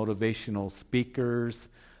and motivational speakers.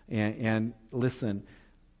 And listen,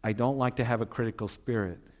 I don't like to have a critical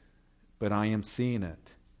spirit, but I am seeing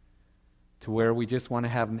it. To where we just want to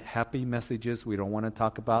have happy messages. We don't want to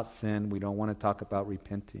talk about sin. We don't want to talk about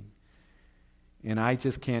repenting. And I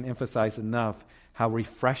just can't emphasize enough how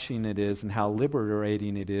refreshing it is and how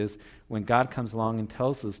liberating it is when God comes along and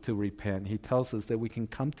tells us to repent. He tells us that we can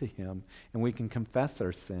come to Him and we can confess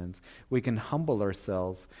our sins. We can humble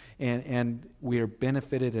ourselves. And we are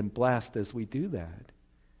benefited and blessed as we do that.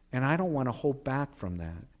 And I don't want to hold back from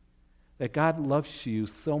that. That God loves you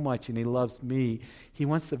so much and He loves me. He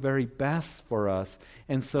wants the very best for us.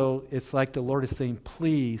 And so it's like the Lord is saying,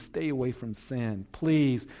 please stay away from sin.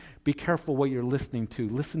 Please be careful what you're listening to.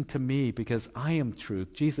 Listen to me because I am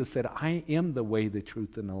truth. Jesus said, I am the way, the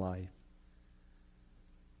truth, and the life.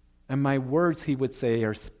 And my words, He would say,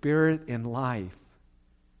 are spirit and life.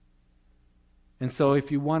 And so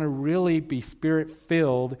if you want to really be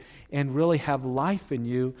spirit-filled and really have life in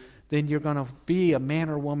you, then you're going to be a man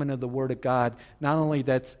or woman of the Word of God, not only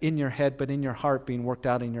that's in your head, but in your heart being worked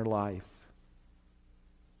out in your life.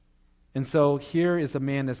 And so here is a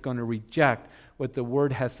man that's going to reject what the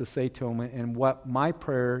Word has to say to him. And what my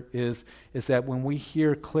prayer is that when we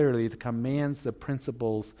hear clearly the commands, the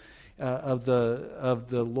principles of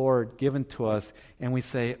the Lord given to us, and we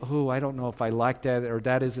say, oh, I don't know if I like that, or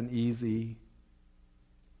that isn't easy.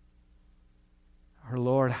 Our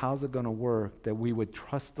Lord, how's it going to work? That we would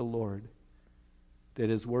trust the Lord, that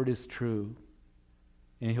His Word is true,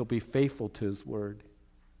 and He'll be faithful to His Word.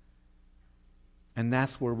 And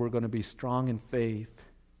that's where we're going to be strong in faith,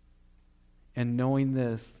 and knowing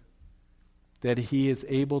this, that He is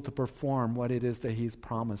able to perform what it is that He's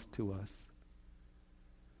promised to us.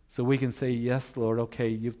 So we can say, yes, Lord, okay,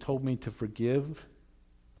 you've told me to forgive.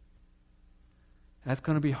 That's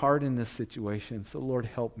going to be hard in this situation, so Lord,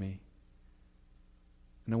 help me.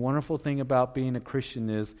 And the wonderful thing about being a Christian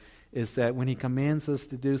is that when He commands us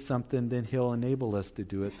to do something, then He'll enable us to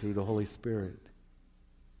do it through the Holy Spirit.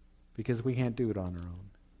 Because we can't do it on our own.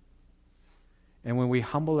 And when we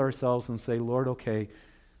humble ourselves and say, Lord, okay,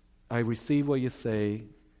 I receive what you say.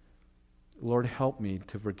 Lord, help me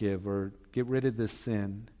to forgive or get rid of this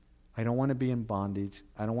sin. I don't want to be in bondage.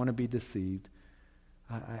 I don't want to be deceived.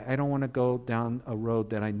 I don't want to go down a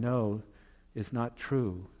road that I know is not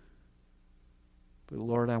true. But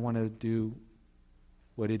Lord, I want to do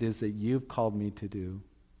what it is that you've called me to do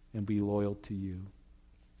and be loyal to you.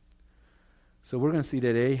 So we're going to see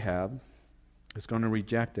that Ahab is going to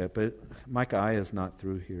reject that, but Micaiah is not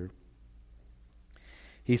through here.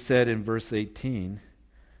 He said in verse 18,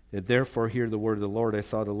 that therefore hear the word of the Lord. I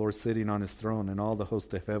saw the Lord sitting on His throne and all the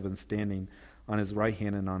host of heaven standing on His right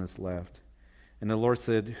hand and on His left. And the Lord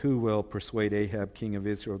said, who will persuade Ahab, king of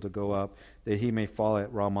Israel, to go up, that he may fall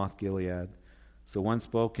at Ramoth Gilead? So one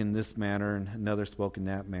spoke in this manner, and another spoke in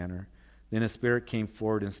that manner. Then a spirit came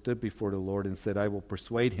forward and stood before the Lord and said, I will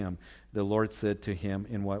persuade him. The Lord said to him,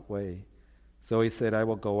 in what way? So he said, I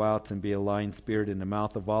will go out and be a lying spirit in the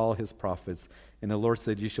mouth of all his prophets. And the Lord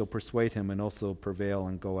said, you shall persuade him and also prevail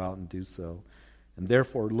and go out and do so. And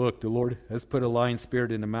therefore, look, the Lord has put a lying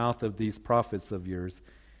spirit in the mouth of these prophets of yours,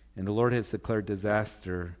 and the Lord has declared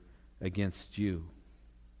disaster against you.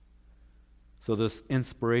 So this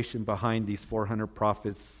inspiration behind these 400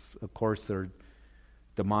 prophets, of course, are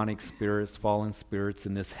demonic spirits, fallen spirits,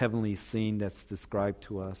 in this heavenly scene that's described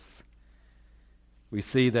to us. We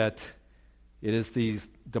see that it is these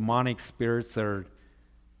demonic spirits that are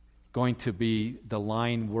going to be the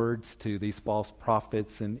lying words to these false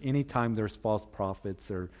prophets. And anytime there's false prophets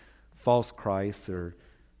or false Christs or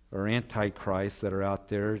antichrists that are out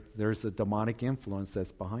there, there's a demonic influence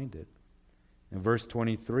that's behind it. In verse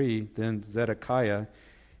 23, then Zedekiah,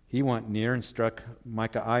 he went near and struck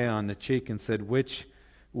Micaiah on the cheek and said, "Which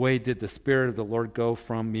way did the Spirit of the Lord go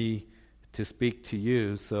from me to speak to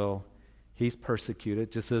you?" So he's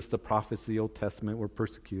persecuted, just as the prophets of the Old Testament were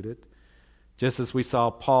persecuted. Just as we saw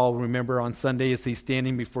Paul, remember on Sunday as he's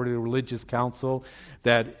standing before the religious council,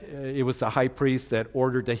 that it was the high priest that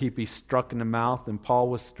ordered that he be struck in the mouth, and Paul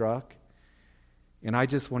was struck. And I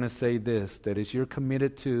just want to say this, that as you're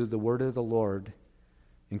committed to the word of the Lord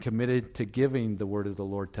and committed to giving the word of the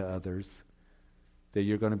Lord to others, that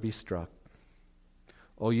you're going to be struck.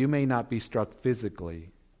 Oh, you may not be struck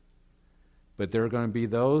physically, but there are going to be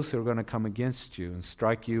those who are going to come against you and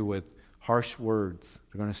strike you with harsh words.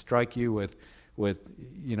 They're going to strike you with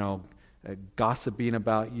gossiping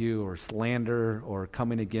about you or slander or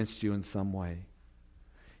coming against you in some way.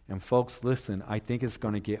 And folks, listen, I think it's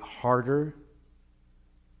going to get harder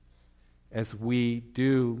as we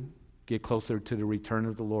do get closer to the return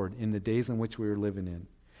of the Lord in the days in which we are living in.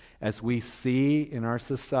 As we see in our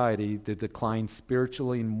society the decline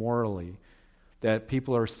spiritually and morally, that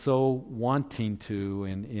people are so wanting to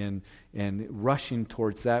and rushing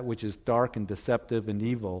towards that which is dark and deceptive and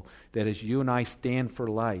evil, that as you and I stand for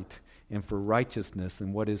light and for righteousness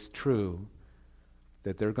and what is true,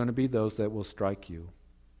 that there are going to be those that will strike you,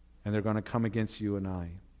 and they're going to come against you and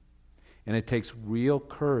I. And it takes real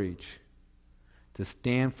courage to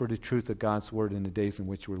stand for the truth of God's word in the days in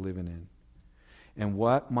which we're living in. And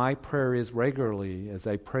what my prayer is regularly, as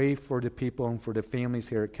I pray for the people and for the families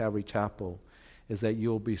here at Calvary Chapel, is that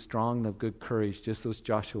you'll be strong and of good courage, just as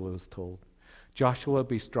Joshua was told. Joshua,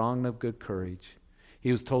 be strong and of good courage.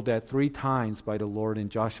 He was told that 3 times by the Lord in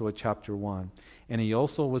Joshua chapter 1. And he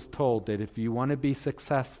also was told that if you want to be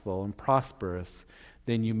successful and prosperous,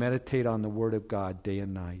 then you meditate on the Word of God day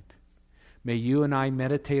and night. May you and I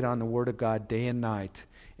meditate on the Word of God day and night,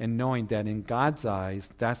 and knowing that in God's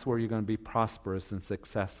eyes, that's where you're going to be prosperous and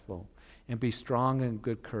successful. And be strong and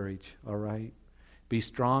good courage, all right? Be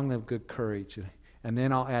strong and of good courage. And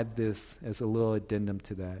then I'll add this as a little addendum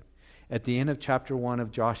to that. At the end of chapter 1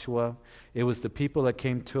 of Joshua, it was the people that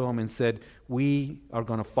came to him and said, "We are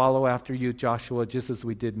going to follow after you, Joshua, just as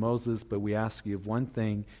we did Moses, but we ask you of one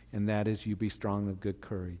thing, and that is you be strong and of good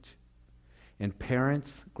courage." And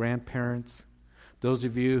parents, grandparents, those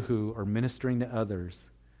of you who are ministering to others,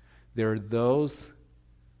 there are those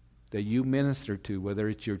that you minister to, whether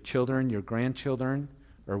it's your children, your grandchildren,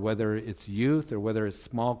 or whether it's youth, or whether it's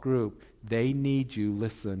small group, they need you,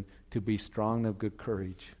 listen, to be strong and of good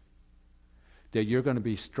courage. That you're going to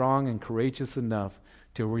be strong and courageous enough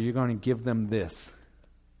to where you're going to give them this,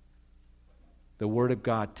 the Word of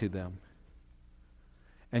God to them.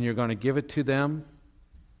 And you're going to give it to them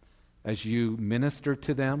as you minister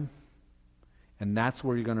to them, and that's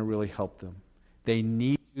where you're going to really help them. They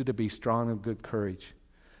need you to be strong and of good courage.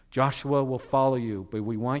 Joshua will follow you, but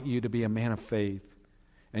we want you to be a man of faith.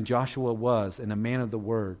 And Joshua was, and a man of the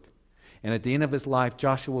Word. And at the end of his life,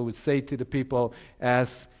 Joshua would say to the people,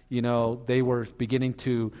 as they were beginning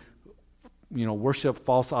to worship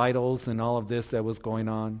false idols and all of this that was going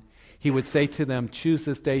on, he would say to them, "Choose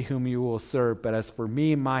this day whom you will serve, but as for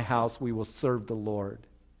me and my house, we will serve the Lord."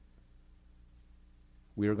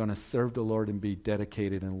 We are going to serve the Lord and be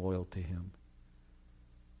dedicated and loyal to Him.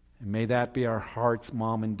 And may that be our hearts,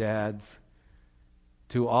 mom and dads,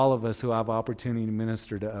 to all of us who have opportunity to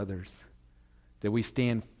minister to others. That we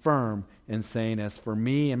stand firm in saying, as for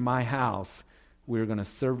me and my house, we're going to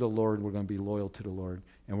serve the Lord, we're going to be loyal to the Lord,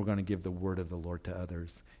 and we're going to give the word of the Lord to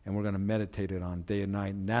others. And we're going to meditate it on day and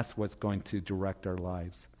night, and that's what's going to direct our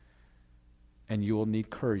lives. And you will need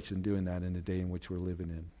courage in doing that in the day in which we're living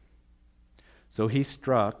in. So he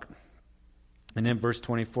struck, and then verse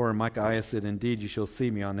 24, Micaiah said, "Indeed, you shall see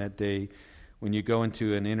me on that day when you go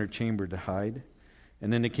into an inner chamber to hide."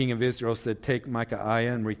 And then the king of Israel said, "Take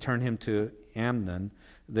Micaiah and return him to Amnon,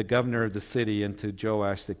 the governor of the city, and to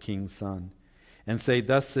Joash, the king's son. And say,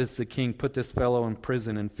 Thus says the king, put this fellow in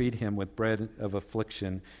prison and feed him with bread of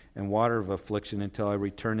affliction and water of affliction until I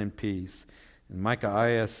return in peace." And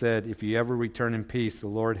Micaiah said, "If you ever return in peace, the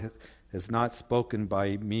Lord has not spoken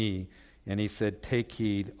by me." And he said, "Take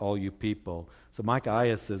heed, all you people." So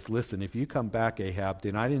Micaiah says, listen, if you come back, Ahab,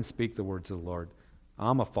 then I didn't speak the words of the Lord.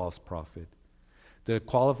 I'm a false prophet. The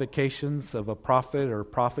qualifications of a prophet or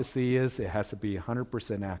prophecy is it has to be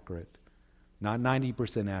 100% accurate. not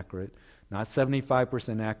 90% accurate, not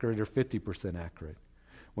 75% accurate or 50% accurate.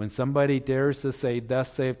 When somebody dares to say,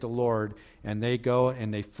 thus saith the Lord, and they go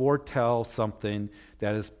and they foretell something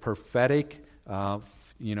that is prophetic,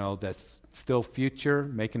 that's still future,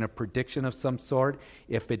 making a prediction of some sort,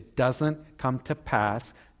 if it doesn't come to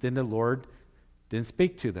pass, then the Lord didn't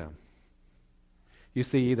speak to them. You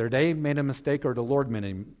see, either they made a mistake or the Lord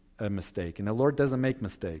made a mistake. And the Lord doesn't make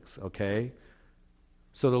mistakes, okay?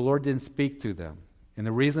 So the Lord didn't speak to them. And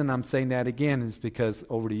the reason I'm saying that again is because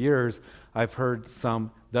over the years, I've heard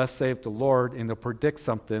some, thus saith the Lord, and they'll predict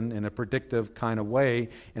something in a predictive kind of way,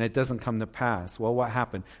 and it doesn't come to pass. Well, what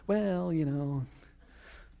happened? Well,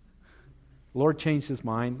 Lord changed his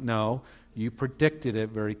mind. No, you predicted it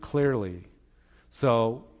very clearly.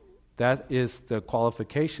 So that is the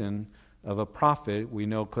qualification of a prophet. We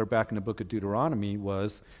know clear back in the book of Deuteronomy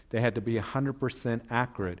was they had to be 100%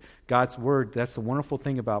 accurate. God's word, that's the wonderful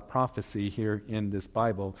thing about prophecy here in this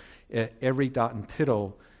Bible. Every dot and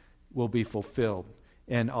tittle will be fulfilled.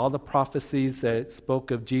 And all the prophecies that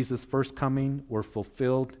spoke of Jesus' first coming were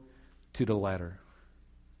fulfilled to the letter.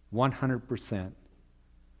 100%.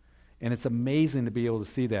 And it's amazing to be able to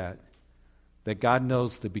see that God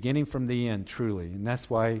knows the beginning from the end truly. And that's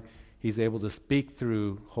why he's able to speak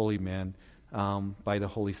through holy men by the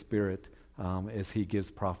Holy Spirit as he gives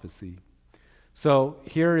prophecy. So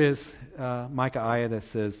here is Micaiah that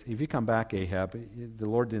says, if you come back, Ahab, the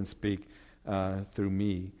Lord didn't speak through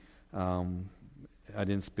me. I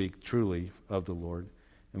didn't speak truly of the Lord.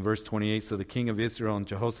 In verse 28, so the king of Israel and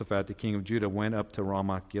Jehoshaphat, the king of Judah, went up to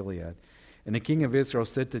Ramoth Gilead. And the king of Israel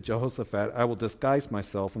said to Jehoshaphat, I will disguise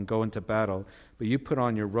myself and go into battle, but you put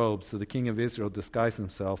on your robes. So the king of Israel disguised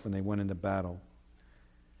himself, and they went into battle.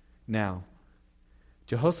 Now,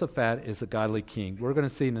 Jehoshaphat is a godly king. We're going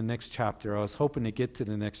to see in the next chapter. I was hoping to get to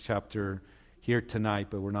the next chapter here tonight,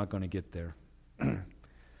 but we're not going to get there.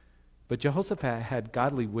 But Jehoshaphat had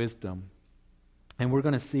godly wisdom, and we're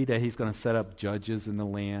going to see that he's going to set up judges in the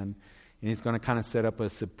land, and he's going to kind of set up a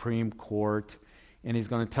supreme court. And he's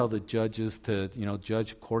going to tell the judges to,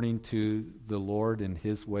 judge according to the Lord and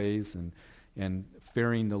his ways and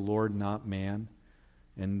fearing the Lord, not man.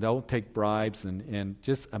 And don't take bribes and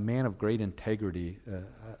just a man of great integrity,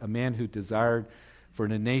 a man who desired for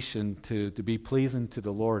the nation to be pleasing to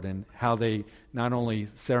the Lord and how they, not only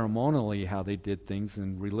ceremonially how they did things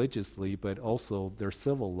and religiously, but also their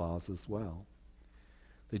civil laws as well.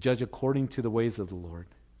 They judge according to the ways of the Lord.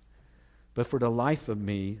 But for the life of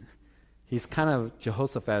me,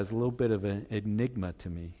 Jehoshaphat is a little bit of an enigma to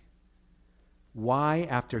me. Why,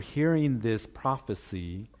 after hearing this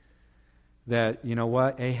prophecy that,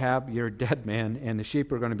 Ahab, you're a dead man, and the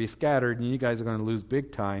sheep are going to be scattered, and you guys are going to lose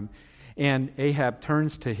big time, and Ahab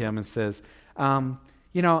turns to him and says, I'm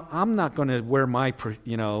not going to wear my,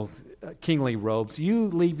 kingly robes. You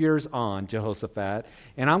leave yours on, Jehoshaphat,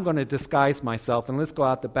 and I'm going to disguise myself, and let's go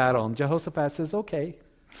out to battle. And Jehoshaphat says, okay,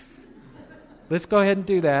 let's go ahead and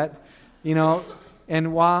do that.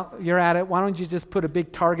 And while you're at it, why don't you just put a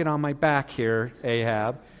big target on my back here,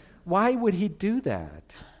 Ahab? Why would he do that?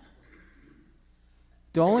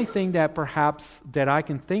 The only thing that perhaps that I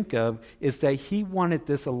can think of is that he wanted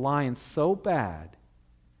this alliance so bad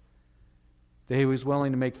that he was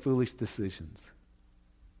willing to make foolish decisions.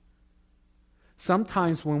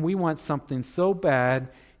 Sometimes when we want something so bad,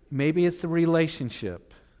 maybe it's a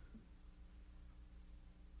relationship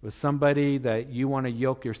with somebody that you want to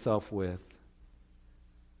yoke yourself with,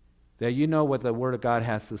 that you know what the Word of God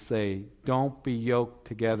has to say. Don't be yoked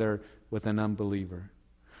together with an unbeliever.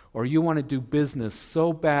 Or you want to do business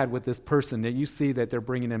so bad with this person that you see that they're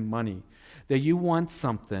bringing in money, that you want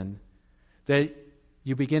something, that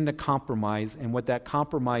you begin to compromise, and what that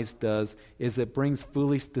compromise does is it brings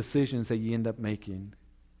foolish decisions that you end up making.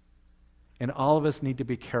 And all of us need to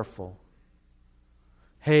be careful.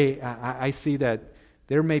 Hey, I see that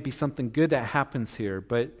there may be something good that happens here,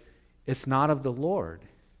 but it's not of the Lord.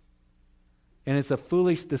 And it's a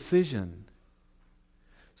foolish decision.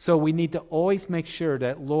 So we need to always make sure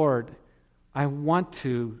that, Lord, I want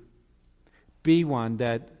to be one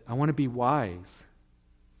that I want to be wise.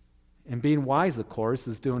 And being wise, of course,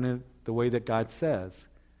 is doing it the way that God says.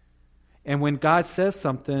 And when God says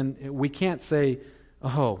something, we can't say,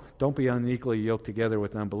 oh, don't be unequally yoked together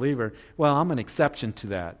with an unbeliever. Well, I'm an exception to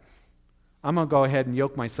that. I'm going to go ahead and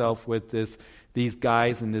yoke myself with these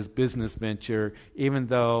guys in this business venture, even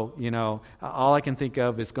though, all I can think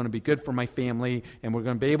of is going to be good for my family, and we're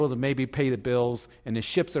going to be able to maybe pay the bills, and the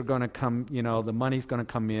ships are going to come, the money's going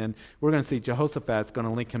to come in. We're going to see Jehoshaphat's going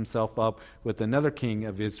to link himself up with another king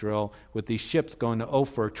of Israel, with these ships going to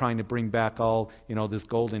Ophir, trying to bring back all, this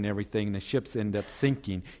gold and everything, and the ships end up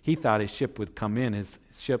sinking. He thought his ship would come in. His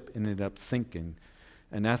ship ended up sinking.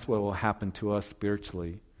 And that's what will happen to us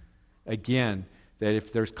spiritually. Again, that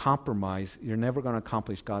if there's compromise, you're never going to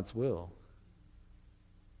accomplish God's will.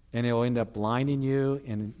 And it will end up blinding you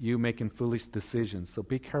and you making foolish decisions. So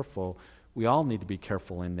be careful. We all need to be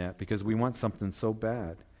careful in that because we want something so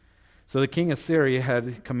bad. So the king of Syria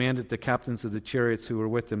had commanded the captains of the chariots who were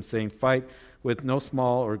with him, saying, "Fight with no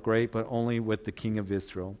small or great, but only with the king of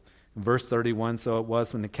Israel." In verse 31, so it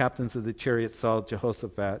was when the captains of the chariots saw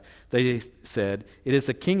Jehoshaphat, they said, "It is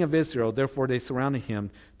the king of Israel." Therefore they surrounded him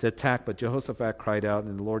to attack. But Jehoshaphat cried out,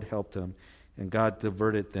 and the Lord helped him, and God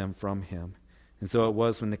diverted them from him. And so it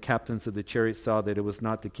was when the captains of the chariots saw that it was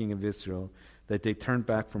not the king of Israel, that they turned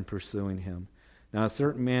back from pursuing him. Now a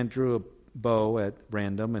certain man drew a bow at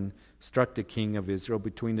random and struck the king of Israel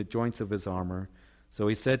between the joints of his armor. So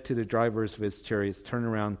he said to the drivers of his chariots, "Turn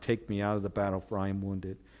around, take me out of the battle, for I am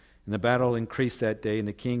wounded." And the battle increased that day, and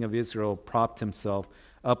the king of Israel propped himself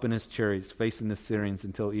up in his chariots, facing the Syrians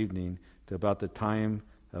until evening. To about the time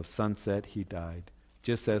of sunset, he died.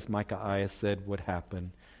 Just as Micaiah said would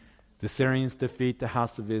happen. The Syrians defeat the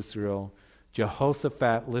house of Israel.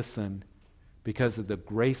 Jehoshaphat listened. Because of the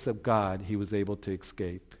grace of God, he was able to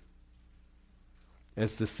escape.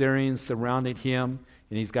 As the Syrians surrounded him,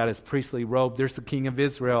 and he's got his priestly robe, there's the king of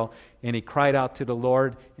Israel, and he cried out to the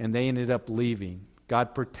Lord, and they ended up leaving.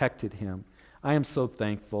 God protected him. I am so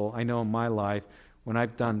thankful. I know in my life, when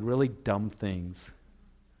I've done really dumb things,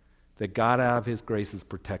 that God out of his grace has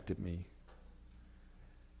protected me.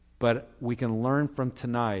 But we can learn from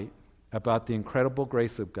tonight about the incredible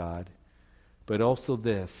grace of God, but also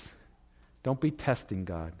this: don't be testing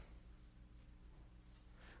God.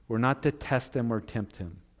 We're not to test him or tempt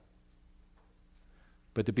him,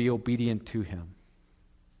 but to be obedient to him.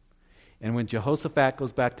 And when Jehoshaphat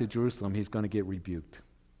goes back to Jerusalem, he's going to get rebuked.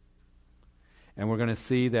 And we're going to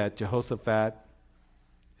see that Jehoshaphat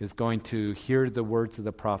is going to hear the words of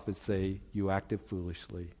the prophet say, "You acted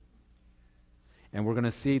foolishly." And we're going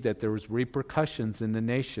to see that there was repercussions in the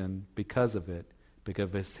nation because of it,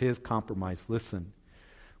 because of his compromise. Listen,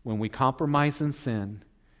 when we compromise in sin,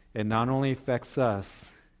 it not only affects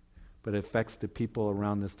us, but it affects the people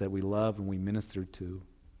around us that we love and we minister to.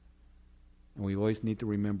 And we always need to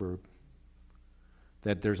remember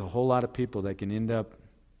that there's a whole lot of people that can end up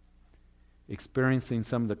experiencing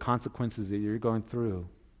some of the consequences that you're going through,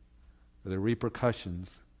 or the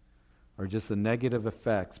repercussions, or just the negative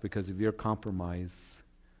effects because of your compromise,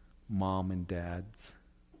 mom and dads.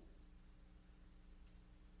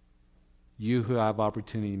 You who have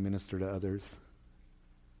opportunity to minister to others,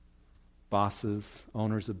 bosses,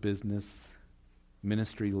 owners of business,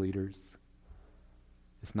 ministry leaders.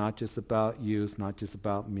 It's not just about you, it's not just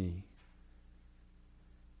about me.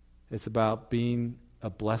 It's about being a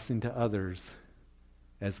blessing to others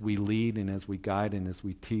as we lead and as we guide and as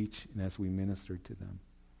we teach and as we minister to them.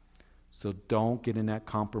 So don't get in that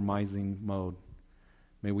compromising mode.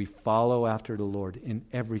 May we follow after the Lord in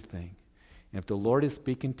everything. And if the Lord is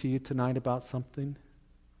speaking to you tonight about something,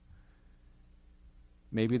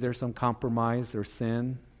 maybe there's some compromise or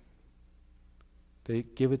sin,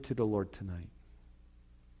 give it to the Lord tonight.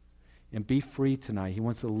 And be free tonight. He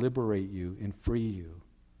wants to liberate you and free you.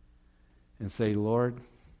 And say, "Lord,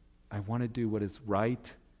 I want to do what is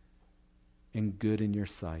right and good in your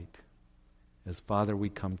sight." As Father, we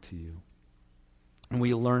come to you. And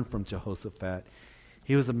we learn from Jehoshaphat.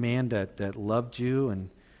 He was a man that loved you, and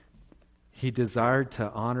he desired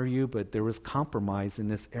to honor you, but there was compromise in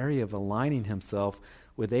this area of aligning himself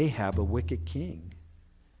with Ahab, a wicked king.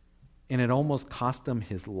 And it almost cost him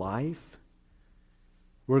his life.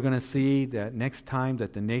 We're going to see that next time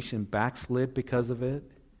that the nation backslid because of it.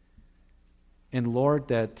 And Lord,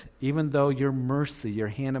 that even though your mercy, your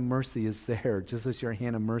hand of mercy is there, just as your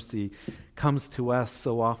hand of mercy comes to us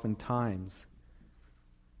so oftentimes.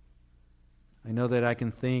 I know that I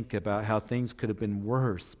can think about how things could have been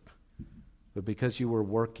worse, but because you were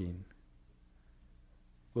working.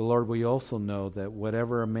 Well, Lord, we also know that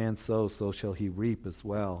whatever a man sows, so shall he reap as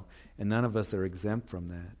well. And none of us are exempt from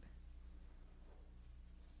that.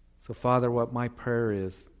 So, Father, what my prayer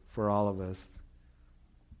is for all of us,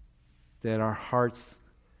 that our hearts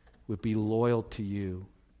would be loyal to you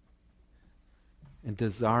and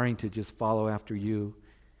desiring to just follow after you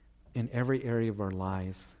in every area of our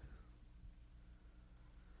lives.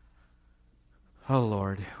 Oh,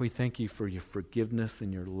 Lord, we thank you for your forgiveness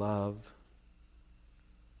and your love.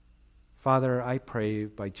 Father, I pray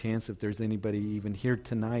by chance if there's anybody even here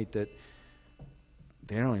tonight that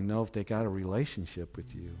they don't even know if they got a relationship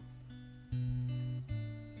with you.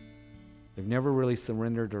 They've never really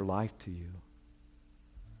surrendered their life to you.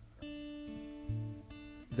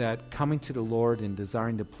 That coming to the Lord and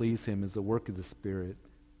desiring to please Him is a work of the Spirit.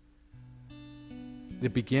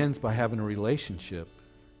 It begins by having a relationship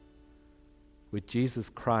with Jesus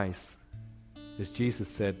Christ. As Jesus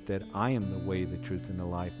said, that I am the way, the truth, and the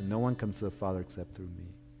life, and no one comes to the Father except through me.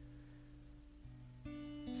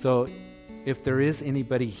 So, if there is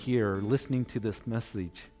anybody here listening to this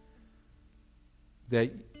message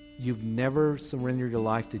that you've never surrendered your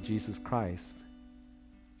life to Jesus Christ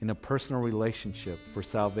in a personal relationship for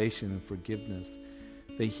salvation and forgiveness,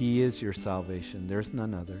 that He is your salvation. There's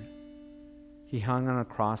none other. He hung on a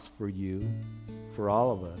cross for you, for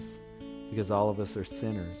all of us, because all of us are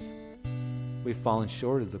sinners. We've fallen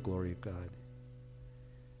short of the glory of God.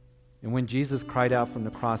 And when Jesus cried out from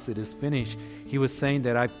the cross, "It is finished," He was saying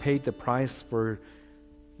that I've paid the price for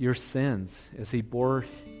your sins as He bore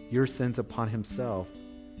your sins upon Himself.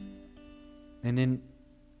 And then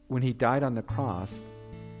when He died on the cross,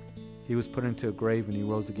 He was put into a grave and He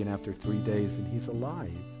rose again after 3 days, and He's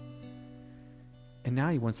alive. And now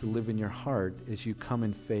He wants to live in your heart as you come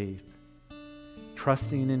in faith,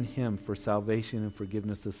 trusting in Him for salvation and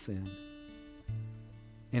forgiveness of sin.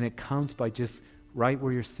 And it comes by just right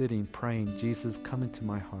where you're sitting praying, "Jesus, come into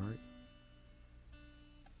my heart.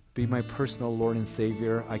 Be my personal Lord and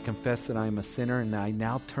Savior. I confess that I am a sinner, and I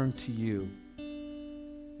now turn to you,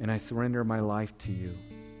 and I surrender my life to you.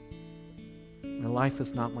 My life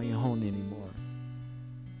is not my own anymore.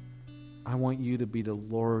 I want you to be the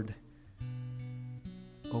Lord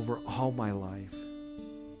over all my life,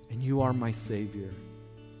 and you are my Savior.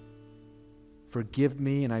 Forgive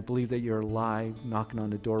me, and I believe that you're alive, knocking on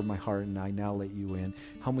the door of my heart, and I now let you in.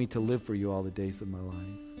 Help me to live for you all the days of my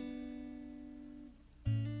life."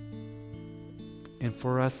 And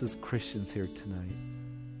for us as Christians here tonight,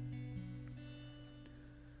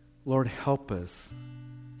 Lord, help us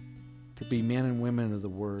to be men and women of the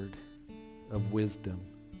Word, of wisdom,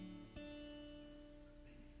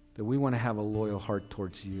 that we want to have a loyal heart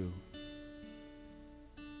towards you.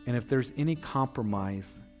 And if there's any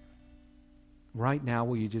compromise, right now,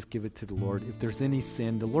 will you just give it to the Lord? If there's any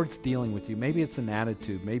sin, the Lord's dealing with you. Maybe it's an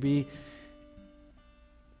attitude. Maybe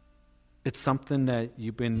it's something that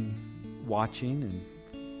you've been watching and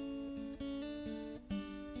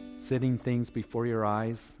setting things before your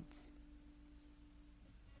eyes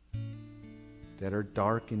that are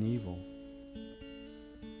dark and evil.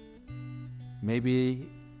 Maybe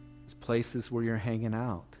it's places where you're hanging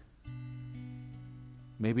out.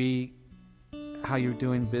 Maybe how you're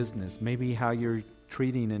doing business, maybe how you're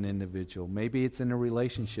treating an individual. Maybe it's in a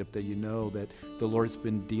relationship that you know that the Lord's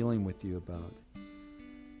been dealing with you about.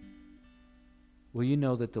 Well, you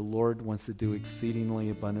know that the Lord wants to do exceedingly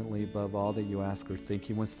abundantly above all that you ask or think.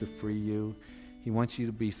 He wants to free you. He wants you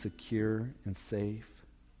to be secure and safe.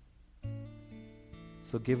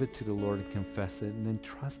 So give it to the Lord and confess it, and then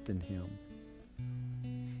trust in Him.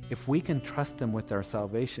 If we can trust Him with our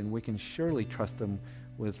salvation, we can surely trust Him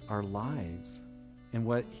with our lives and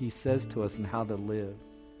what He says to us and how to live.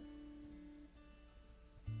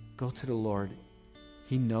 Go to the Lord.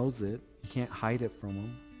 He knows it. You can't hide it from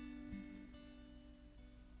Him.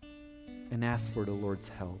 And ask for the Lord's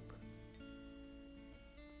help,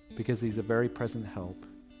 because He's a very present help,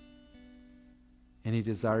 and He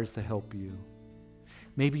desires to help you.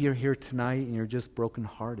 Maybe you're here tonight and you're just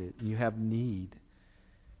brokenhearted and you have need.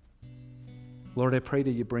 Lord, I pray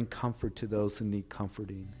that you bring comfort to those who need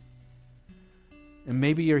comforting. And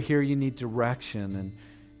maybe you're here, you need direction and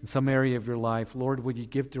in some area of your life. Lord, would you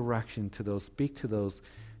give direction to those, speak to those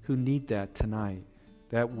who need that tonight,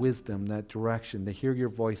 that wisdom, that direction, to hear your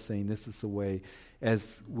voice saying, this is the way,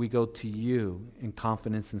 as we go to you in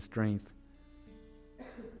confidence and strength.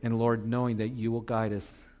 And Lord, knowing that you will guide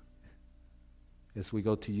us as we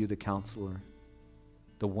go to you, the counselor,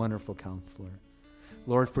 the wonderful counselor.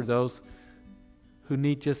 Lord, for those who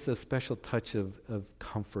need just a special touch of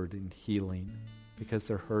comfort and healing because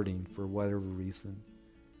they're hurting for whatever reason,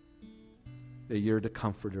 that you're the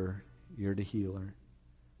comforter, you're the healer.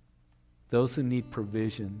 Those who need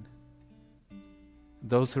provision,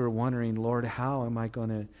 those who are wondering, Lord, how am I going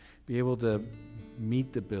to be able to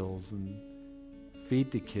meet the bills and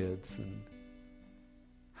feed the kids, and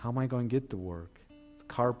how am I going to get to work? The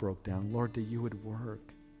car broke down. Lord, that you would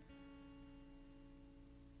work.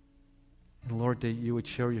 And Lord, that you would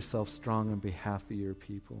show yourself strong on behalf of your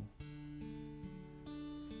people.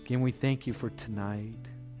 Again, we thank you for tonight.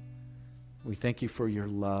 We thank you for your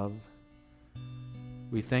love.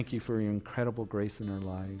 We thank you for your incredible grace in our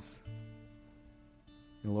lives.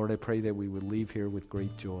 And Lord, I pray that we would leave here with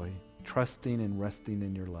great joy, trusting and resting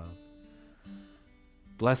in your love.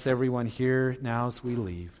 Bless everyone here now as we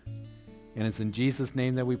leave. And it's in Jesus'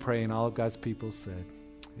 name that we pray, and all of God's people said,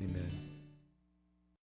 amen.